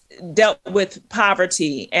dealt with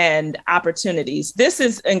poverty and opportunities. This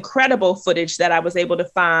is incredible footage that I was able to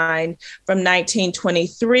find from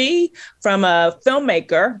 1923 from a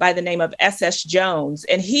filmmaker by the name of S.S. Jones.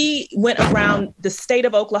 And he went around the state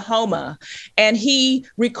of Oklahoma and he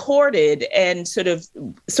recorded and sort of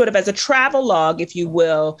as a travel log, if you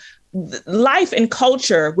will, life and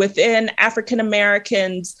culture within African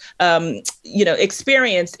Americans,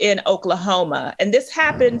 experience in Oklahoma. And this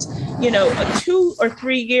happened, 2 or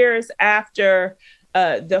 3 years after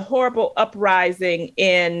the horrible uprising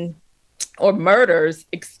murders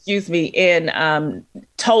in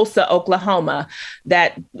Tulsa, Oklahoma,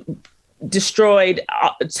 that destroyed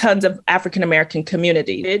tons of African American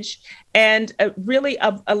communities, and really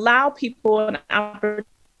allow people an opportunity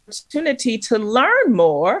to learn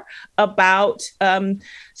more about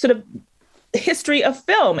sort of history of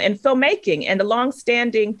film and filmmaking and the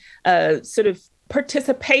longstanding sort of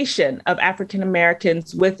participation of African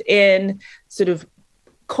Americans within sort of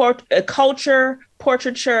culture,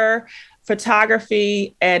 portraiture,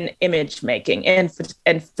 photography, and image making and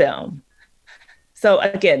film. So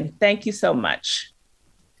again, thank you so much.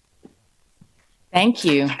 Thank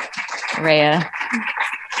you, Rhea.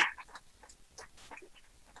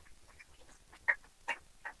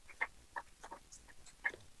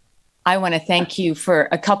 I want to thank you for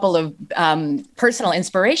a couple of personal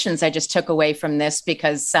inspirations I just took away from this,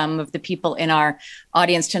 because some of the people in our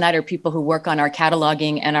audience tonight are people who work on our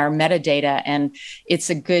cataloging and our metadata. And it's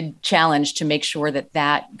a good challenge to make sure that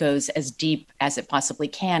that goes as deep as it possibly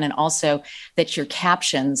can. And also that your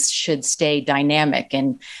captions should stay dynamic.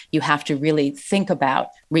 And you have to really think about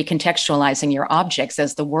recontextualizing your objects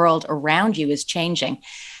as the world around you is changing.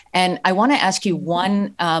 And I want to ask you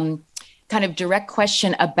one kind of direct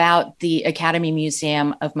question about the Academy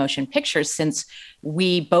Museum of Motion Pictures, since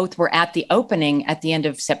we both were at the opening at the end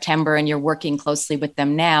of September and you're working closely with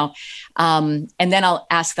them now. And then I'll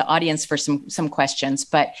ask the audience for some questions.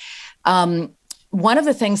 But one of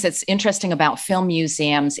the things that's interesting about film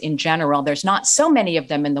museums in general, there's not so many of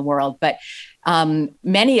them in the world, but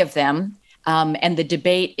many of them, and the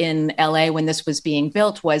debate in LA when this was being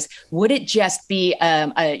built was, would it just be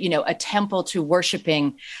a temple to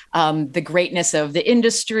worshiping the greatness of the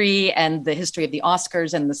industry and the history of the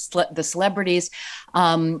Oscars and the celebrities,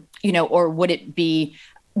 or would it be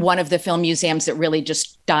one of the film museums that really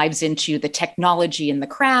just dives into the technology and the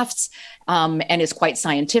crafts and is quite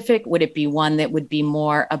scientific? Would it be one that would be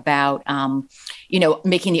more about,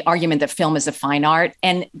 making the argument that film is a fine art?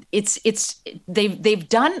 And they've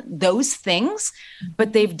done those things,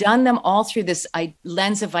 but they've done them all through this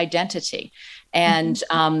lens of identity. And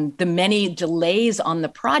the many delays on the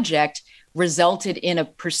project resulted in a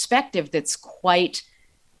perspective that's quite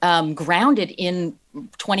grounded in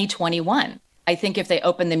 2021. I think if they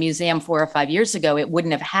opened the museum 4 or 5 years ago, it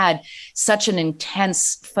wouldn't have had such an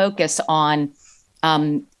intense focus on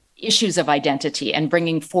issues of identity and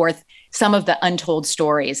bringing forth some of the untold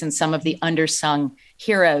stories and some of the undersung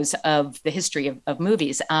heroes of the history of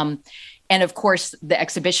movies. And of course, the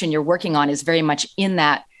exhibition you're working on is very much in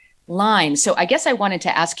that line. So I guess I wanted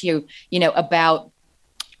to ask you, about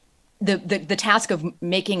the task of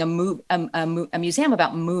making a museum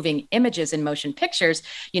about moving images in motion pictures,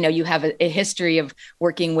 you have a history of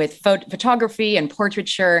working with photography and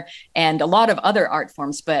portraiture and a lot of other art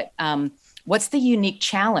forms. But what's the unique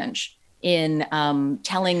challenge in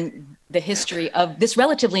telling the history of this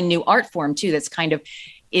relatively new art form too? That's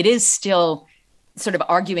it is still sort of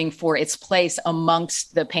arguing for its place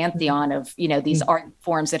amongst the pantheon of these art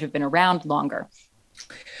forms that have been around longer.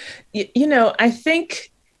 I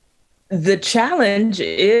think the challenge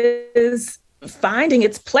is finding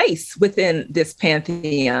its place within this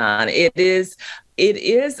pantheon. It is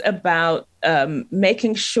about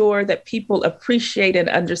making sure that people appreciate and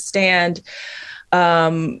understand,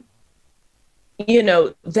 that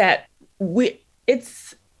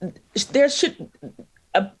there should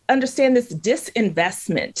understand this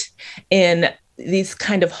disinvestment in these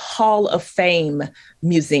kind of Hall of Fame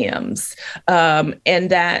museums, and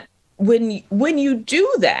that when you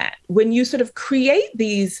do that, when you sort of create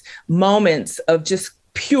these moments of just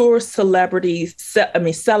pure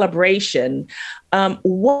celebration,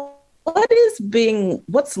 what's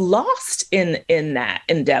lost in that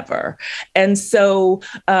endeavor? And so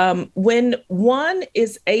when one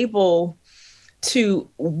is able to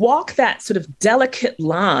walk that sort of delicate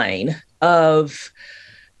line of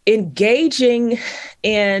engaging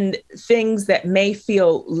in things that may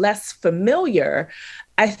feel less familiar,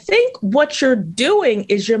 I think what you're doing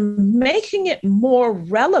is you're making it more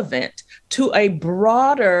relevant to a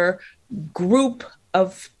broader group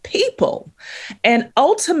of people. And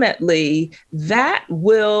ultimately, that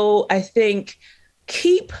will, I think,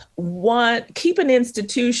 keep an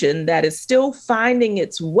institution that is still finding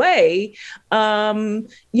its way,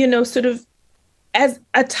 sort of as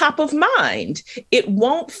a top of mind. It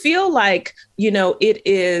won't feel like, it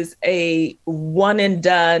is a one and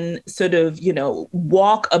done sort of,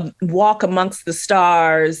 walk amongst the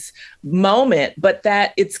stars moment, but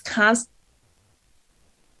that it's constantly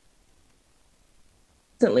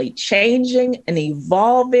changing and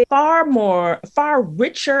evolving, far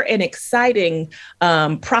richer and exciting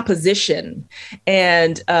proposition.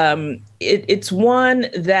 And it's one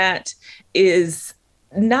that is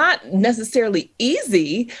not necessarily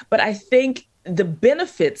easy, but I think the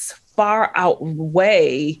benefits far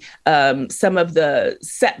outweigh some of the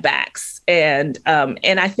setbacks. And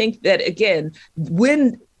I think that, again,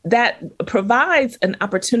 when that provides an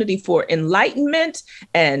opportunity for enlightenment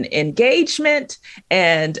and engagement,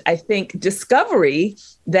 and I think discovery,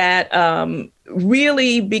 that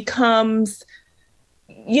really becomes,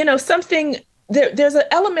 something. There's an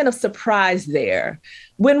element of surprise there.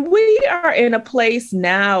 When we are in a place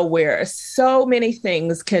now where so many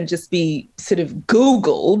things can just be sort of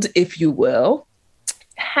Googled, if you will,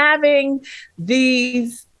 having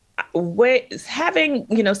these ways,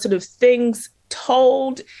 sort of things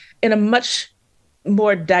told in a much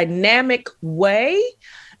more dynamic way,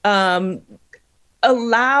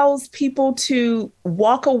 allows people to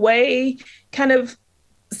walk away kind of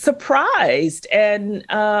surprised and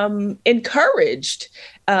encouraged.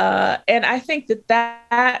 And I think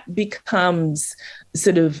that becomes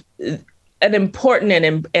sort of an important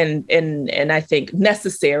and I think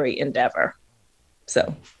necessary endeavor.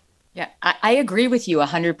 So, yeah, I agree with you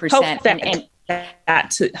 100%.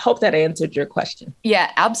 Hope that answered your question.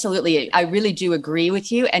 Yeah, absolutely. I really do agree with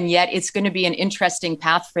you. And yet it's going to be an interesting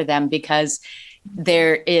path for them, because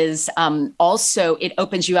there is also, it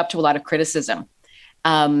opens you up to a lot of criticism.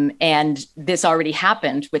 And this already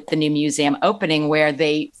happened with the new museum opening, where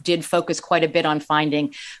they did focus quite a bit on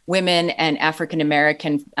finding women and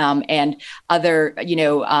African-American and other,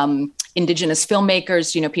 Indigenous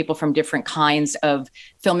filmmakers, people from different kinds of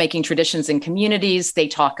filmmaking traditions and communities. They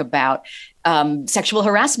talk about sexual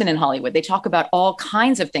harassment in Hollywood. They talk about all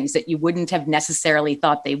kinds of things that you wouldn't have necessarily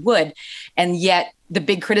thought they would. And yet the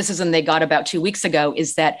big criticism they got about 2 weeks ago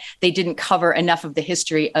is that they didn't cover enough of the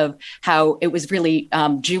history of how it was really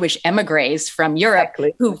Jewish emigres from Europe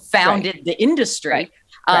who founded the industry.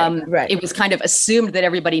 It was kind of assumed that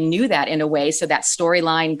everybody knew that in a way. So that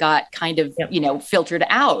storyline got kind of, filtered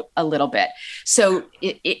out a little bit. So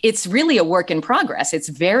it's really a work in progress. It's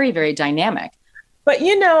very, very dynamic. But,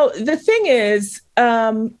 the thing is,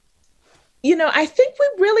 I think we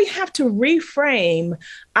really have to reframe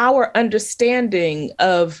our understanding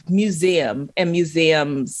of museum and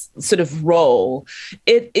museum's sort of role.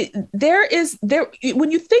 When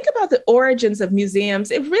you think about the origins of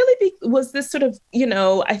museums, it really was this sort of,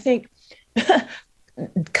 I think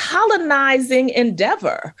colonizing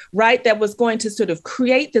endeavor, right? That was going to sort of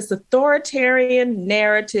create this authoritarian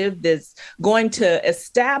narrative that's going to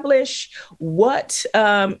establish what,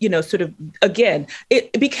 sort of, again,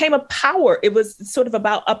 it became a power. It was sort of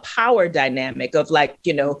about a power dynamic of like,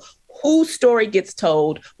 whose story gets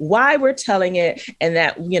told, why we're telling it, and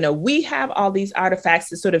that, we have all these artifacts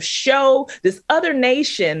to sort of show this other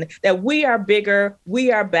nation that we are bigger,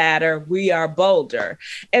 we are badder, we are bolder.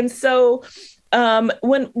 And so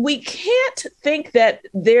when we can't think that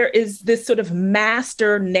there is this sort of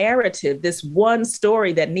master narrative, this one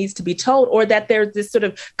story that needs to be told, or that there's this sort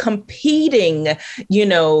of competing,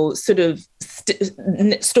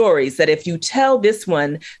 stories that if you tell this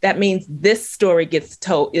one, that means this story gets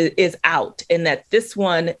told is out, and that this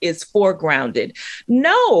one is foregrounded.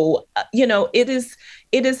 No, it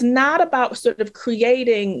is not about sort of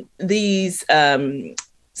creating these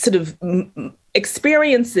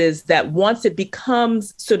experiences that once it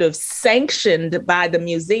becomes sort of sanctioned by the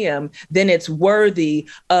museum, then it's worthy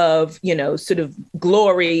of, sort of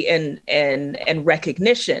glory and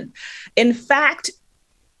recognition. In fact,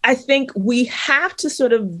 I think we have to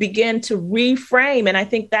sort of begin to reframe. And I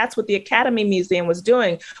think that's what the Academy Museum was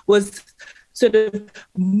doing, was sort of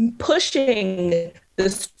pushing the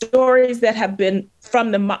stories that have been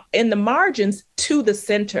from in the margins to the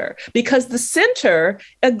center, because the center,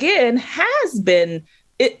 again, has been,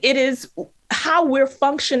 it is how we're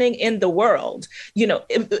functioning in the world.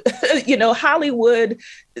 Hollywood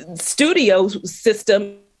studio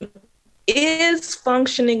system is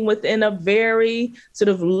functioning within a very sort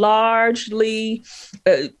of largely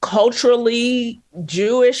culturally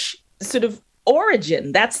Jewish sort of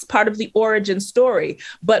origin. That's part of the origin story.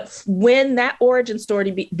 But when that origin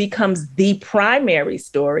story becomes the primary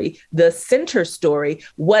story, the center story,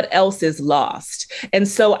 what else is lost? And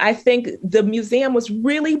so I think the museum was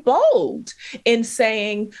really bold in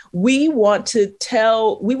saying, we want to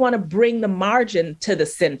bring the margin to the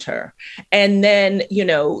center. And then,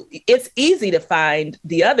 it's easy to find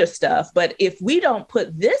the other stuff, but if we don't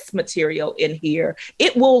put this material in here,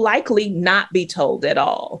 it will likely not be told at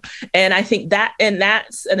all. And I think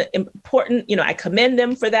that's an important, I commend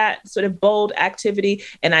them for that sort of bold activity.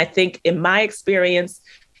 And I think in my experience,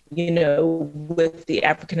 with the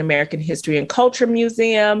African American History and Culture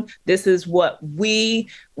Museum, this is what we,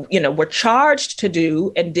 were charged to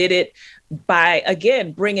do, and did it by,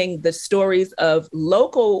 again, bringing the stories of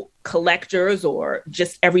local collectors or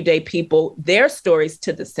just everyday people, their stories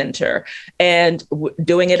to the center, and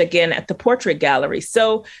doing it again at the Portrait Gallery.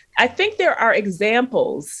 So I think there are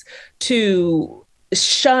examples to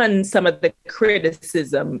shun some of the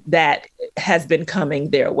criticism that has been coming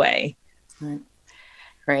their way. Right.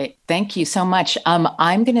 Great. Thank you so much.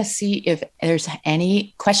 I'm going to see if there's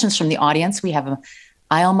any questions from the audience. We have an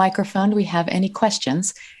aisle microphone. Do we have any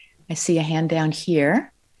questions? I see a hand down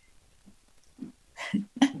here.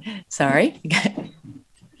 Sorry.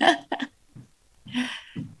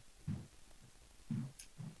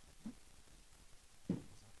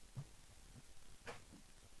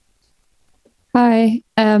 Hi,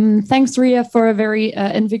 thanks, Rhea, for a very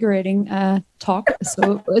invigorating talk.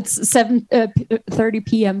 So it's 7:30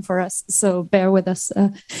 p.m. for us, so bear with us.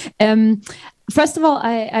 First of all,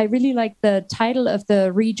 I really like the title of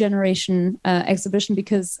the regeneration exhibition,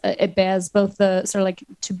 because it bears both the sort of like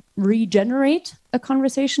to regenerate a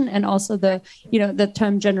conversation and also the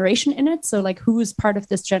term generation in it. So like, who is part of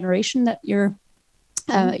this generation that you're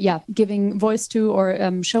giving voice to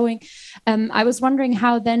or showing. I was wondering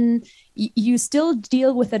how then you still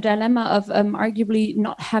deal with the dilemma of arguably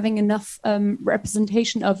not having enough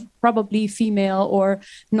representation of probably female or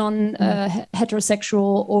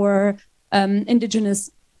non-heterosexual or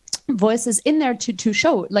indigenous voices in there to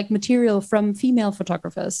show like material from female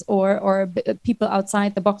photographers or people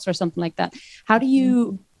outside the box or something like that. How do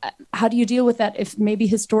you deal with that if maybe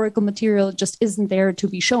historical material just isn't there to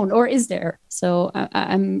be shown, or is there? So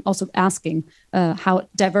I'm also asking how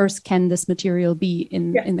diverse can this material be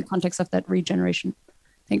in the context of that regeneration?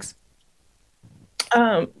 Thanks.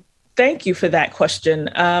 Thank you for that question.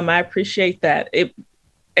 I appreciate that.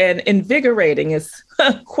 And invigorating is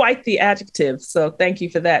quite the adjective. So thank you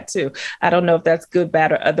for that too. I don't know if that's good,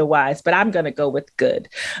 bad, or otherwise, but I'm going to go with good.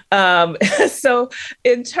 So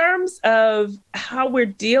in terms of how we're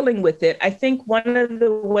dealing with it, I think one of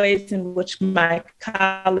the ways in which my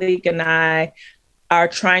colleague and I are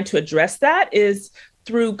trying to address that is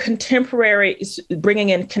through bringing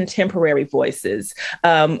in contemporary voices.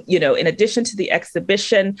 In addition to the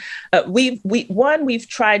exhibition, we've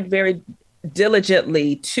tried very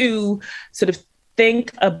diligently to sort of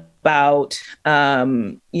think about,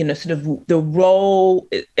 sort of the role,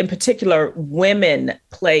 in particular, women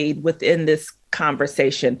played within this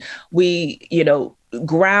conversation. We,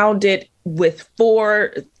 ground it with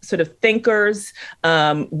four sort of thinkers,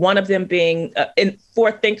 one of them being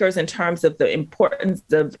four thinkers in terms of the importance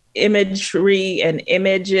of imagery and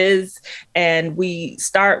images. And we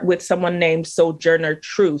start with someone named Sojourner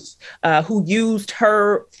Truth, who used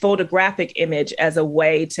her photographic image as a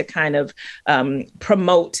way to kind of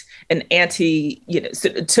promote an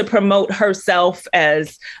to promote herself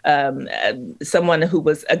as someone who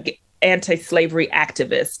was anti-slavery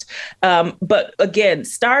activist. But again,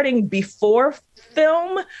 starting before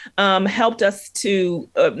film helped us to,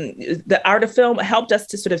 the art of film helped us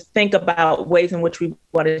to sort of think about ways in which we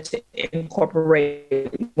wanted to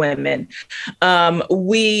incorporate women.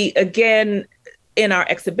 We, again, in our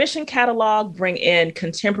exhibition catalog, bring in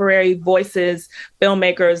contemporary voices,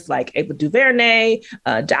 filmmakers like Ava DuVernay,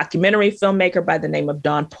 a documentary filmmaker by the name of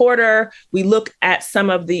Dawn Porter. We look at some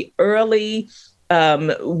of the early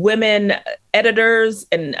women editors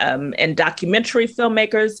and documentary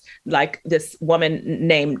filmmakers like this woman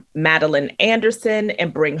named Madeline Anderson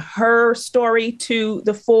and bring her story to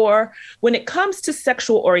the fore. When it comes to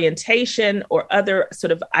sexual orientation or other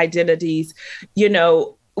sort of identities,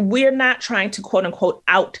 we're not trying to, quote unquote,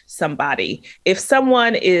 out somebody. If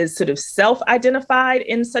someone is sort of self-identified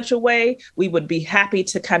in such a way, we would be happy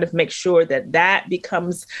to kind of make sure that that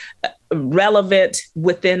becomes relevant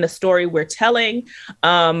within the story we're telling.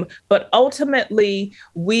 But ultimately,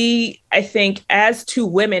 we, I think, as two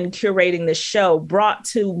women curating the show, brought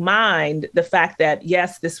to mind the fact that,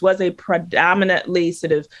 yes, this was a predominantly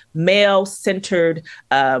sort of male-centered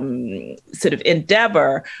sort of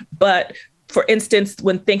endeavor, but for instance,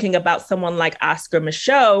 when thinking about someone like Oscar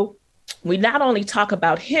Micheaux, we not only talk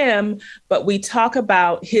about him, but we talk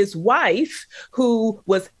about his wife, who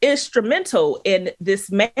was instrumental in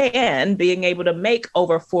this man being able to make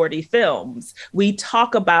over 40 films. We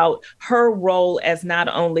talk about her role as not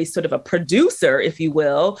only sort of a producer, if you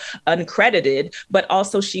will, uncredited, but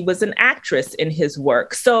also she was an actress in his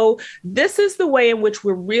work. So this is the way in which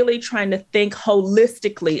we're really trying to think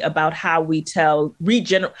holistically about how we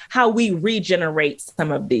how we regenerate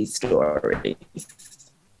some of these stories.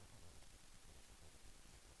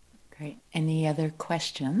 Great. Any other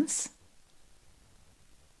questions?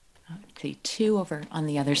 The two over on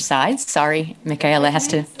the other side. Sorry, Michaela has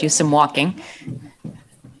to do some walking.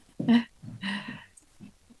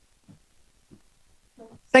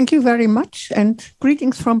 Thank you very much, and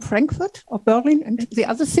greetings from Frankfurt or Berlin and the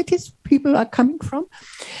other cities people are coming from.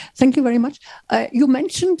 Thank you very much. You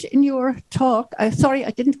mentioned in your talk, sorry, I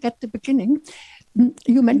didn't get the beginning.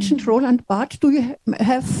 You mentioned Roland Barthes. Do you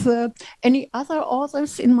have any other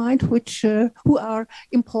authors in mind who are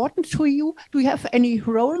important to you? Do you have any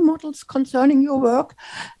role models concerning your work?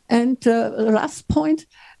 And last point,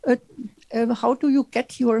 how do you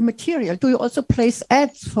get your material? Do you also place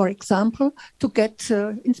ads, for example, to get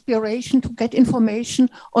inspiration, to get information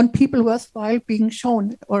on people worthwhile being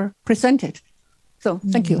shown or presented? So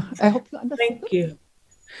thank you. I hope you understand. Thank you.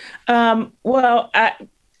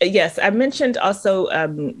 Yes, I mentioned also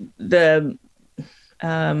the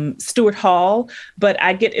Stuart Hall, but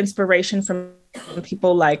I get inspiration from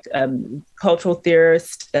people like cultural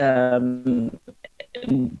theorist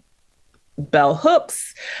Bell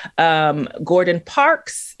Hooks. Gordon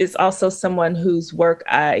Parks is also someone whose work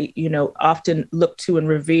I, often look to and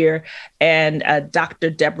revere. And Dr.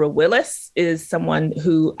 Deborah Willis is someone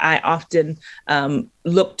who I often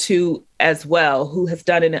look to as well, who has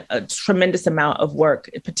done a tremendous amount of work,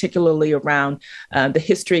 particularly around the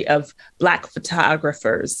history of Black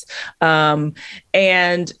photographers.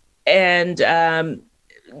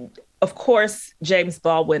 Of course, James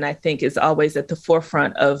Baldwin, I think, is always at the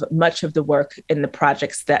forefront of much of the work in the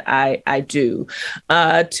projects that I do.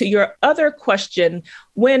 To your other question,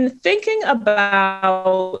 when thinking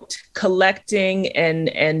about collecting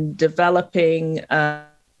and developing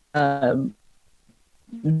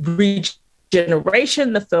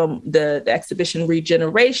Regeneration, the exhibition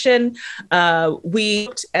Regeneration, we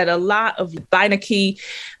looked at a lot of Beinecke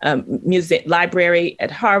Museum Library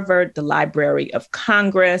at Harvard, the Library of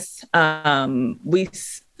Congress. We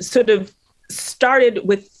sort of started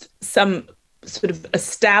with some sort of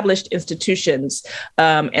established institutions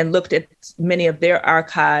and looked at many of their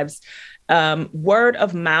archives. Word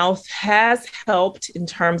of mouth has helped in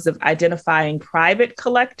terms of identifying private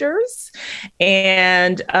collectors.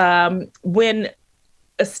 And when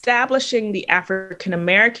establishing the African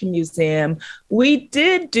American Museum, we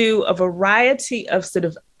did do a variety of sort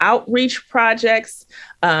of outreach projects,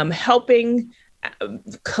 helping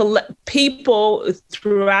people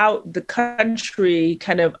throughout the country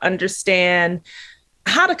kind of understand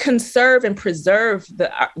how to conserve and preserve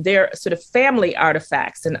their sort of family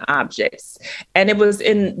artifacts and objects. And it was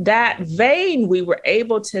in that vein we were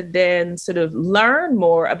able to then sort of learn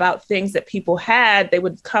more about things that people had. They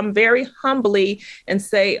would come very humbly and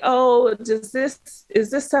say, oh, is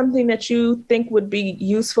this something that you think would be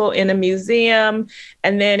useful in a museum?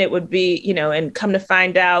 And then it would be, and come to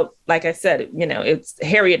find out, like I said, it's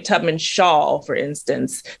Harriet Tubman's shawl, for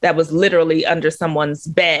instance, that was literally under someone's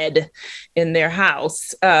bed in their house.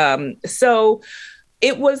 So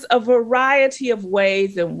it was a variety of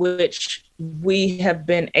ways in which we have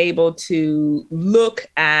been able to look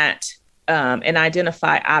at and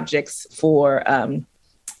identify objects for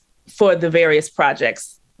the various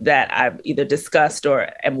projects that I've either discussed or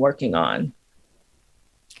am working on.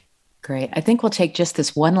 Great. I think we'll take just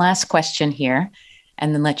this one last question here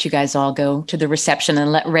and then let you guys all go to the reception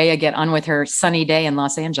and let Rhea get on with her sunny day in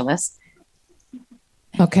Los Angeles.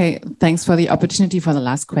 Okay, thanks for the opportunity for the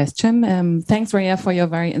last question. Thanks, Rhea, for your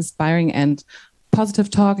very inspiring and positive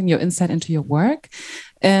talk and your insight into your work.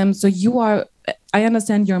 So I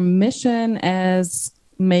understand your mission as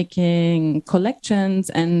making collections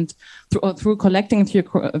and through collecting, through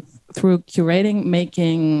curating,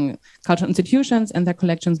 making cultural institutions and their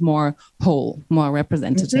collections more whole, more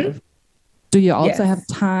representative. Mm-hmm. Do you also have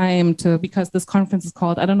time to, because this conference is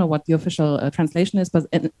called, I don't know what the official translation is, but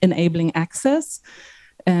enabling access,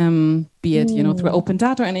 be it, through open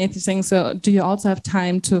data or anything. So do you also have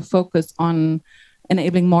time to focus on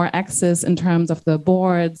enabling more access in terms of the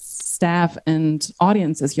boards, staff, and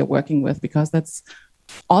audiences you're working with? Because that's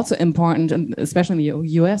also important, and especially in the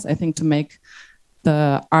US, I think, to make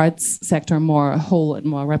the arts sector more whole and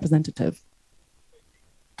more representative.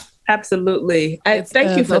 Absolutely.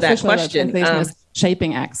 Thank you for that question.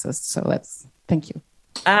 Shaping access. So thank you.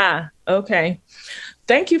 Okay.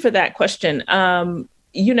 Thank you for that question.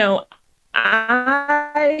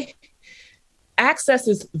 Access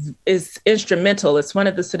is instrumental. It's one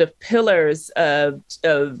of the sort of pillars of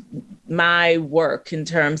my work in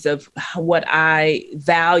terms of what I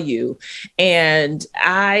value. And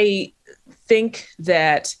I think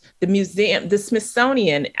that the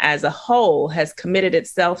Smithsonian as a whole has committed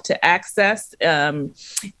itself to access and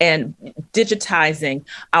digitizing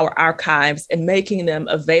our archives and making them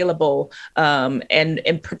available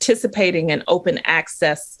and participating in open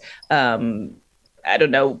access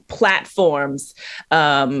platforms,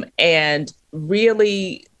 and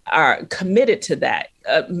really are committed to that.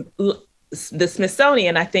 The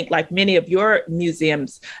Smithsonian, I think, like many of your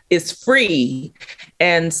museums, is free.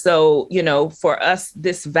 And so, for us,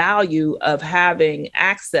 this value of having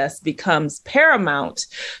access becomes paramount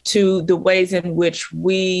to the ways in which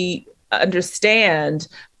we understand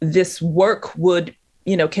this work would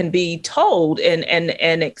can be told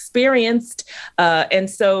and experienced. And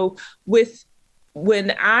so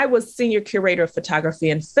when I was senior curator of photography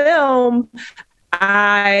and film,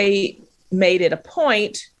 I made it a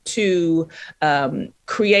point to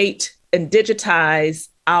create and digitize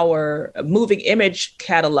our moving image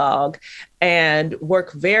catalog and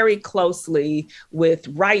work very closely with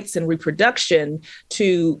rights and reproduction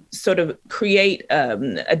to sort of create a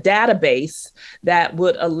database that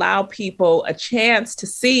would allow people a chance to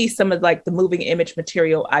see some of the moving image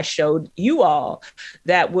material I showed you all,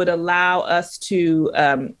 that would allow us to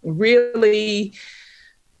really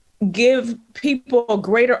give people a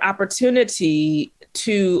greater opportunity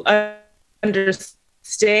to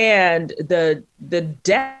understand the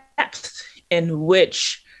depth in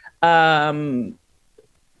which our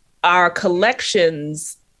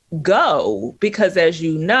collections go, because as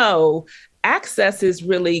you know, access is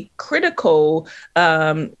really critical,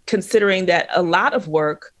 considering that a lot of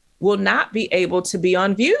work will not be able to be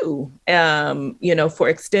on view, for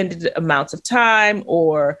extended amounts of time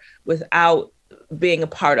or without being a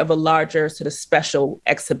part of a larger sort of special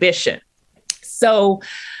exhibition. So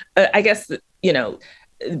I guess,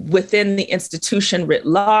 within the institution writ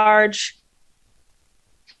large,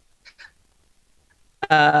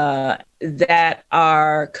 that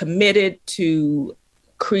are committed to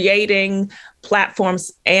creating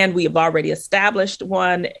platforms, and we have already established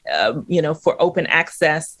one, for open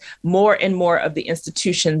access. More and more of the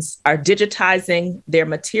institutions are digitizing their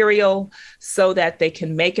material so that they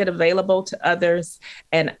can make it available to others.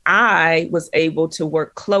 And I was able to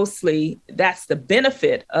work closely. That's the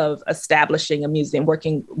benefit of establishing a museum,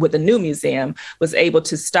 working with a new museum, was able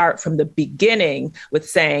to start from the beginning with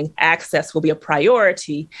saying access will be a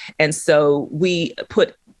priority. And so we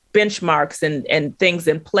put benchmarks and things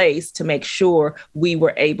in place to make sure we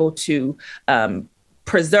were able to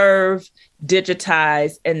preserve,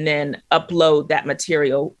 digitize, and then upload that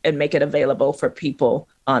material and make it available for people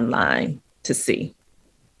online to see.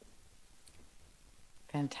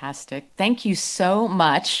 Fantastic. Thank you so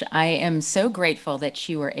much. I am so grateful that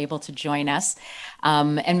you were able to join us.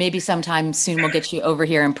 And maybe sometime soon we'll get you over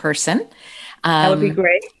here in person. That would be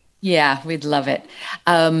great. Yeah, we'd love it.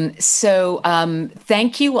 Thank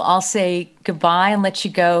you. I'll say goodbye and let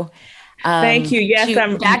you go. Thank you. Yes,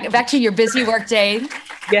 I'm back to your busy work day.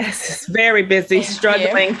 Yes, it's very busy,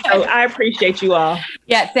 struggling. So I appreciate you all.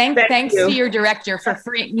 Yeah, thanks to your director for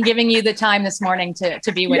giving you the time this morning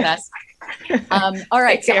to be with us. All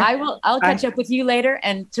right, so I'll catch up with you later,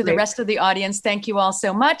 and to the rest of the audience, thank you all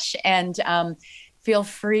so much, and feel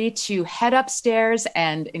free to head upstairs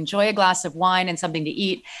and enjoy a glass of wine and something to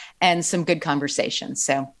eat and some good conversation.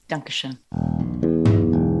 So, Dankeschön.